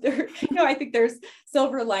it up there, I think there's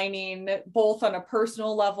silver lining both on a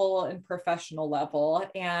personal level and professional level.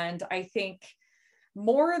 And I think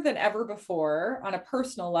more than ever before on a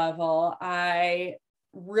personal level, I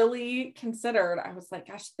really considered, I was like,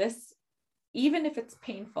 gosh, this, even if it's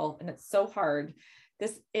painful and it's so hard,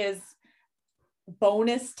 this is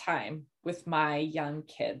bonus time with my young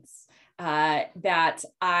kids that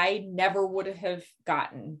I never would have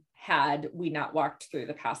gotten had we not walked through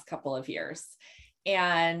the past couple of years.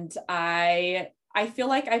 And I feel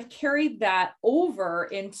like I've carried that over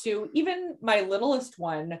into, even my littlest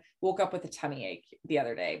one woke up with a tummy ache the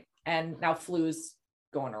other day, and now flu's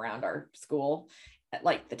going around our school,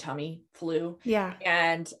 like the tummy flu. Yeah.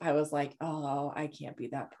 And I was like, oh, I can't be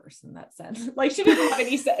that person that sent, like, she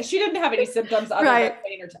didn't have any symptoms other than Right.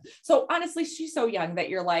 pain or so honestly, she's so young that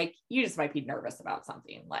you're like, you just might be nervous about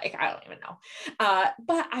something. Like, I don't even know.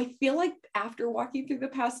 But I feel like after walking through the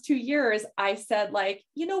past 2 years, I said, like,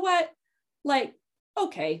 you know what? Like,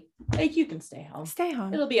 okay, like, you can stay home. Stay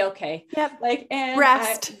home. It'll be okay. Yep. Like, and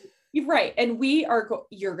Rest. you're right. And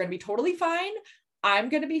you're going to be totally fine. I'm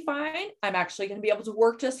going to be fine. I'm actually going to be able to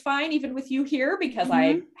work just fine, even with you here, because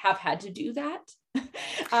I Mhm. have had to do that.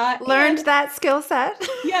 Learned And that skill set.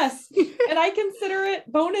 yes, and I consider it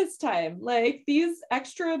bonus time. Like, these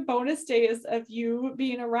extra bonus days of you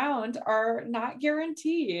being around are not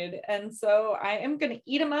guaranteed. And so I am going to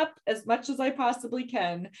eat them up as much as I possibly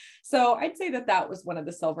can. So I'd say that was one of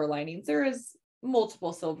the silver linings. There is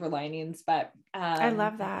multiple silver linings, but I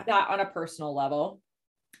love that. that on a personal level.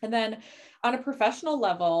 And then on a professional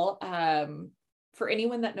level, for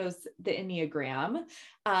anyone that knows the Enneagram,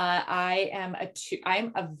 I'm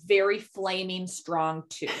a very flaming strong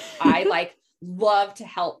 2. I like love to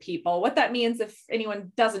help people. What that means, if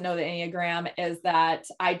anyone doesn't know the Enneagram, is that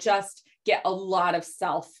I just get a lot of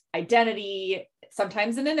self identity,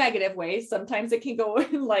 sometimes in a negative way. Sometimes it can go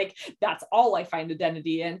in like, that's all I find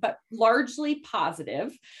identity in, but largely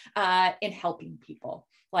positive, in helping people.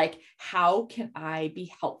 Like, how can I be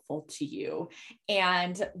helpful to you?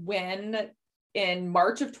 And in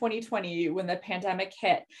March of 2020, when the pandemic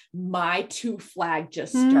hit, my 2 flag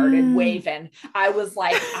just started waving. I was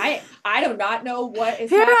like, I do not know what is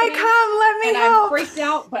Here happening. I come. Let me And help. I'm freaked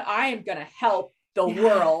out, but I am going to help the Yeah.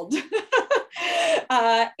 world.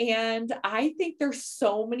 And I think there's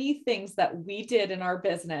so many things that we did in our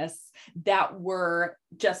business that were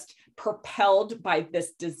just propelled by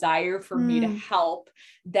this desire for me to help,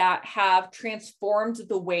 that have transformed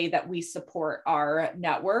the way that we support our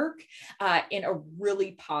network in a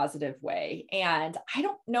really positive way. And I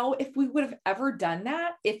don't know if we would have ever done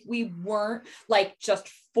that if we weren't like just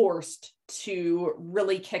forced to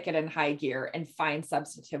really kick it in high gear and find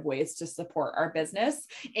substantive ways to support our business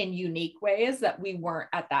in unique ways that we weren't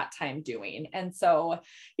at that time doing. And so,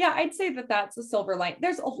 yeah, I'd say that that's a silver lining.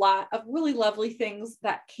 There's a lot of really lovely things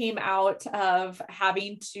that came out of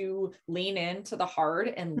having to lean into the hard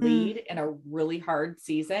and lead in a really hard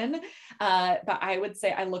season. But I would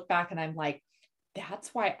say I look back and I'm like,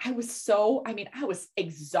 that's why I was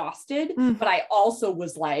exhausted, but I also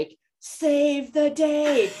was like, save the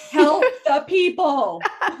day, help the people.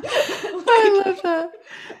 I love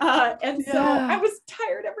that. And so I was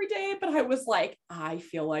tired every day, but I was like, I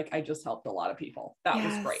feel like I just helped a lot of people. That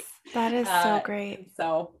was Yes, great. that is so great.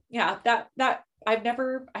 So yeah, that I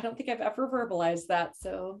don't think I've ever verbalized that.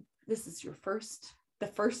 So this is the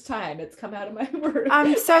first time it's come out of my words.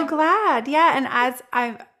 I'm so glad. Yeah, and as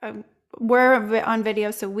we're on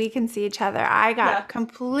video so we can see each other. I got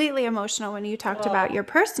completely emotional when you talked about your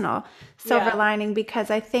personal silver lining,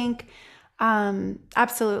 because I think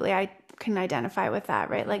absolutely I can identify with that,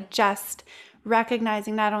 right? Like, just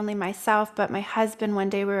recognizing not only myself but my husband. One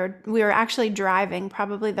day we were actually driving,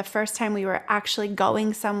 probably the first time we were actually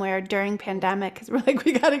going somewhere during pandemic, because we're like,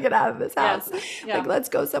 we got to get out of this Yeah. house, like Yeah. let's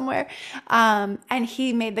go somewhere. And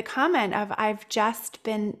he made the comment of, I've just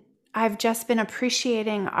been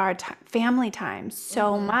appreciating our family time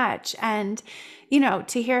so Mm-hmm. much. And,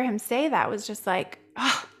 to hear him say that was just like,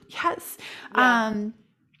 oh, yes. Yeah. Um,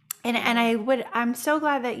 and Mm-hmm. I'm so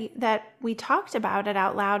glad that we talked about it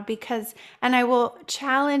out loud, because, and I will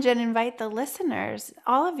challenge and invite the listeners,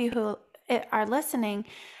 all of you who are listening,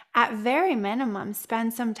 at very minimum,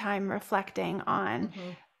 spend some time reflecting on Mm-hmm.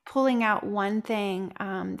 pulling out one thing,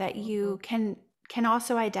 that Mm-hmm. you can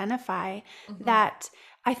also identify Mm-hmm. that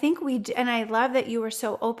I think and I love that you were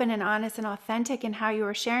so open and honest and authentic in how you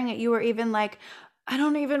were sharing it. You were even like, I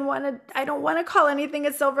don't want to call anything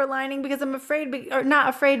a silver lining because I'm afraid, or not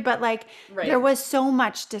afraid, but like there Right. was so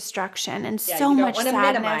much destruction and Yeah. so You don't much want to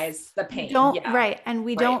sadness. minimize the You pain. don't, Yeah. right. And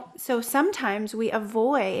we Right. don't, so sometimes we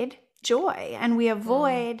avoid joy, and we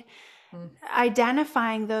avoid Mm-hmm.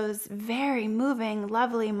 identifying those very moving,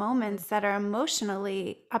 lovely Mm-hmm. moments that are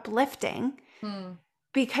emotionally uplifting,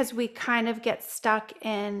 because we kind of get stuck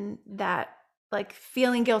in that, like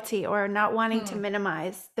feeling guilty or not wanting to Mm-hmm.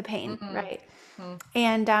 minimize the pain, right?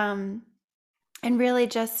 Mm-hmm. And really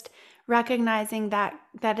just recognizing that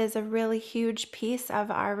that is a really huge piece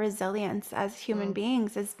of our resilience as human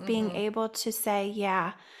beings, is being Mm-hmm. able to say,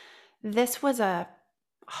 yeah, this was a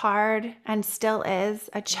hard and still is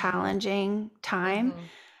a Mm-hmm. challenging time.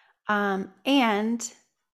 Mm-hmm.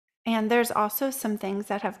 And there's also some things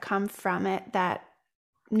that have come from it that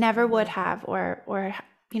never would Mm-hmm. have, or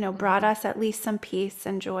brought Mm-hmm. us at least some peace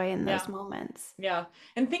and joy in those Yeah. moments. Yeah.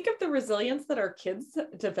 And think of the resilience that our kids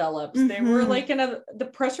developed. They were Mm-hmm. like in the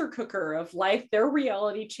pressure cooker of life. Their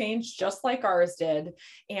reality changed just like ours did.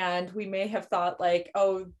 And we may have thought like,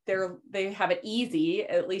 oh, they have it easy.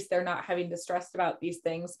 At least they're not having to stress about these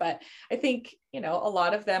things. But I think, a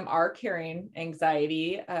lot of them are carrying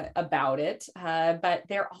anxiety about it. But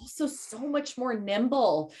they're also so much more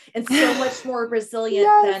nimble and so much more resilient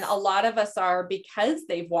than a Yes. lot of us are, because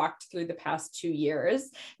they've walked through the past 2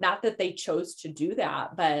 years. Not that they chose to do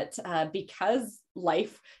that, but because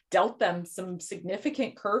life dealt them some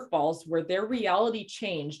significant curveballs where their reality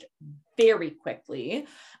changed very quickly,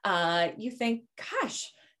 you think,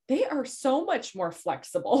 gosh, they are so much more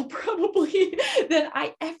flexible probably than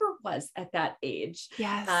I ever was at that age.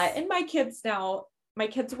 Yes. And my kids now, my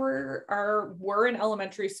kids were in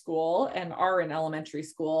elementary school and are in elementary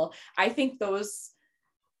school. I think those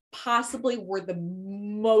possibly were the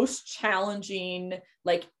most challenging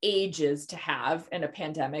like ages to have in a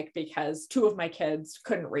pandemic, because two of my kids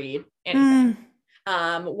couldn't read anything.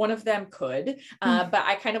 Mm. One of them could, Mm. but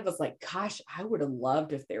I kind of was like, gosh, I would have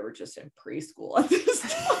loved if they were just in preschool at this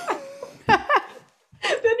time.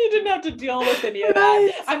 Then you didn't have to deal with any of that.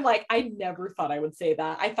 Right. I'm like, I never thought I would say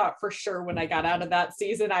that. I thought for sure when I got out of that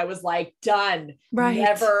season, I was like, done, Right.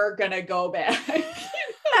 never gonna go back.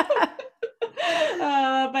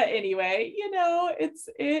 But anyway,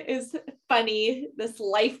 it is funny, this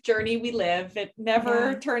life journey we live. It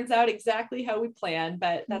never Yeah. turns out exactly how we plan,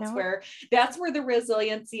 but No. that's where the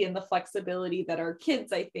resiliency and the flexibility that our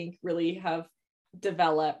kids, I think, really have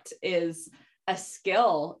developed is a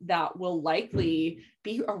skill that will likely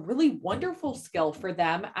be a really wonderful skill for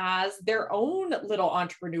them as their own little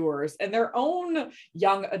entrepreneurs and their own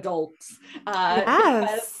young adults, because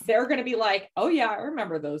Yes. they're going to be like, oh yeah, I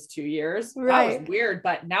remember those 2 years. That was Right. weird,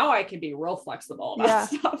 but now I can be real flexible about Yeah.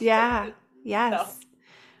 stuff. Yeah. So Yes.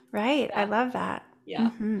 Right. I yeah, love that. yeah.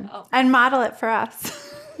 Hmm. Oh, And model it for us.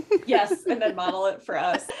 yes. And then model it for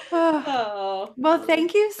us. Oh, Oh, well,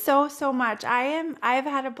 thank you so, so much. I've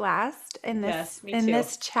had a blast yes, me in too.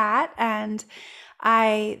 this chat, and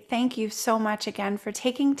I thank you so much again for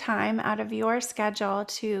taking time out of your schedule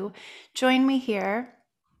to join me here.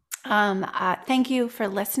 Thank you for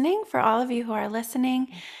listening, for all of you who are listening.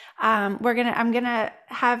 I'm gonna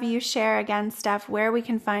have you share again, Steph, where we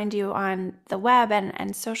can find you on the web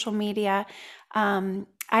and social media.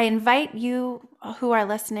 I invite you who are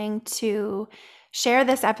listening to share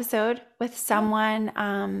this episode with Yeah. someone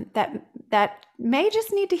that may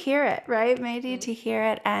just need to hear it, right? May need to hear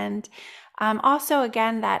it, and also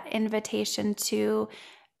again that invitation to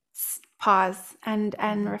pause and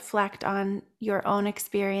Mm-hmm. reflect on your own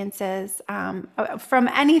experiences, from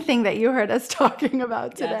anything that you heard us talking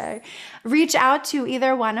about Yes. today. Reach out to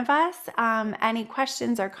either one of us, any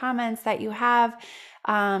questions or comments that you have.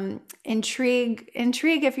 intrigue.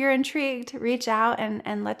 If you're intrigued, reach out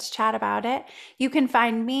and let's chat about it. You can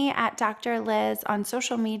find me at Dr. Liz on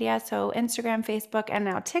social media, so Instagram, Facebook, and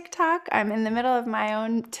now TikTok. I'm in the middle of my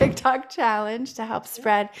own TikTok challenge to help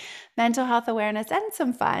spread mental health awareness and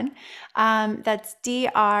some fun. That's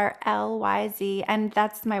DRLYZ, and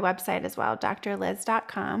that's my website as well,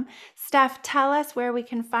 drliz.com. Steph, tell us where we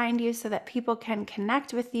can find you so that people can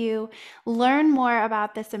connect with you, learn more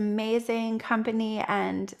about this amazing company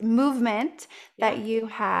and movement that you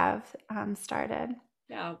have started.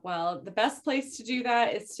 Yeah, well, the best place to do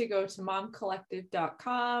that is to go to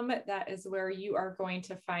momcollective.com. That is where you are going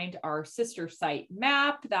to find our sister site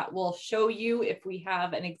map that will show you if we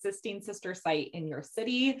have an existing sister site in your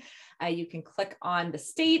city. You can click on the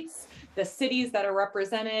states, the cities that are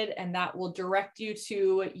represented, and that will direct you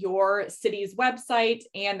to your city's website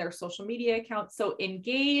and their social media accounts. So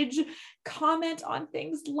engage, comment on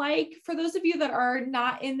things like, for those of you that are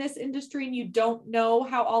not in this industry and you don't know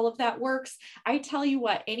how all of that works, I tell you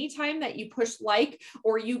what, anytime that you push like,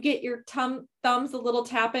 or you get your thumbs a little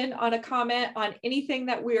tapping on a comment on anything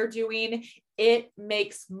that we're doing, it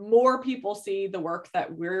makes more people see the work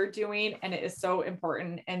that we're doing. And it is so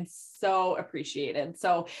important and so appreciated.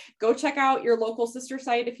 So go check out your local sister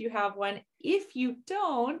site if you have one. If you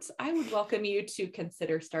don't, I would welcome you to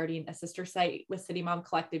consider starting a sister site with City Mom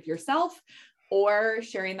Collective yourself, or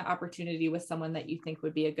sharing the opportunity with someone that you think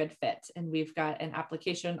would be a good fit. And we've got an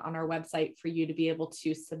application on our website for you to be able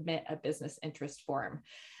to submit a business interest form.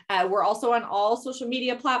 We're also on all social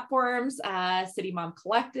media platforms, City Mom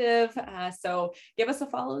Collective. So give us a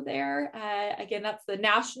follow there. Again, that's the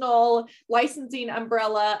national licensing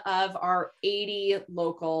umbrella of our 80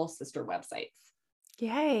 local sister websites.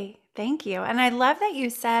 Yay. Thank you. And I love that you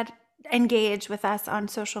said engage with us on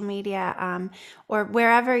social media or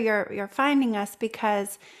wherever you're finding us,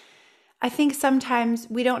 because I think sometimes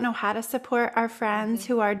we don't know how to support our friends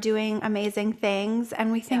who are doing amazing things.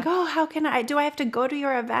 And we think, oh, how can do I have to go to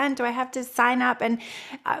your event? Do I have to sign up? And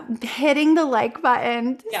hitting the like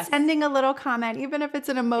button, sending a little comment, even if it's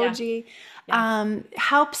an emoji,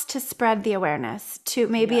 helps to spread the awareness to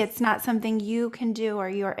maybe it's not something you can do, or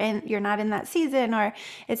you're not in that season, or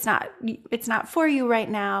it's not for you right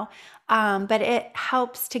now. But it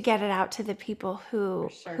helps to get it out to the people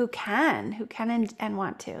who can and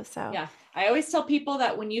want to. So I always tell people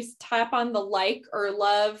that when you tap on the like or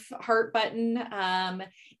love heart button,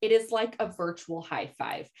 it is like a virtual high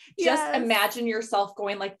five. Just imagine yourself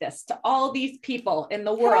going like this to all these people in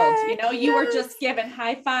the world. You are just given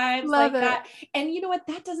high fives that. And you know what?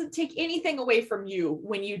 That doesn't take anything away from you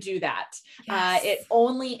when you do that. It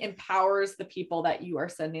only empowers the people that you are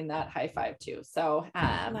sending that high five to. So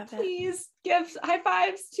please give high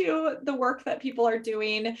fives to the work that people are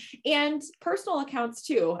doing, and personal accounts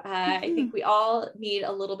too. I think we all need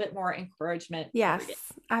a little bit more encouragement. Yes,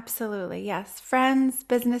 absolutely. Yes. Friends,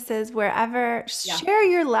 businesses, wherever, share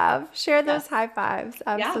your love, share those high fives.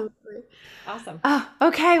 Absolutely. Awesome. Oh,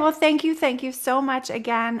 okay. Well, thank you. Thank you so much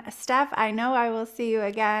again, Steph. I know I will see you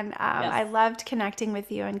again. I loved connecting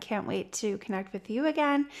with you and can't wait to connect with you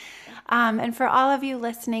again. And for all of you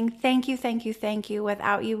listening, thank you, thank you, thank you.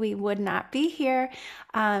 Without you, we would not be here.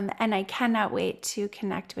 And I cannot wait to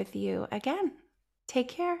connect with you again. Take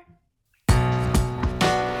care.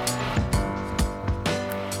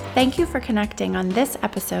 Thank you for connecting on this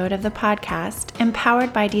episode of the podcast,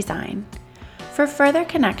 Empowered by Design. For further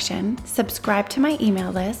connection, subscribe to my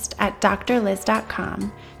email list at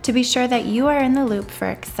drliz.com to be sure that you are in the loop for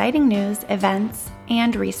exciting news, events,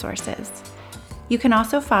 and resources. You can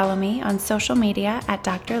also follow me on social media at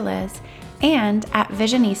Dr. Liz and at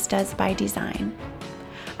Visionistas by Design.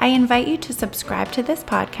 I invite you to subscribe to this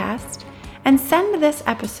podcast and send this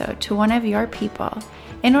episode to one of your people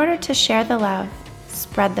in order to share the love,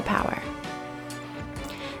 spread the power.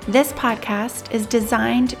 This podcast is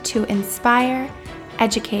designed to inspire,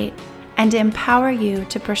 educate, and empower you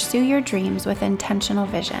to pursue your dreams with intentional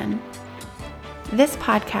vision. This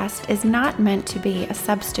podcast is not meant to be a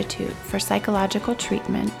substitute for psychological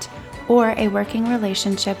treatment or a working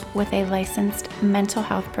relationship with a licensed mental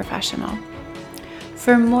health professional.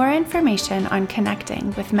 For more information on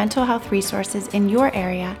connecting with mental health resources in your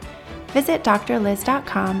area, visit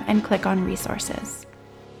drliz.com and click on resources.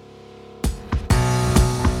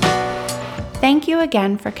 Thank you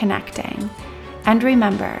again for connecting, and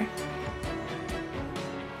remember,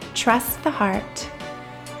 trust the heart,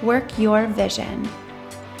 work your vision,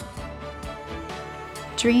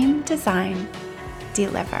 dream, design,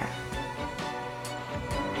 deliver.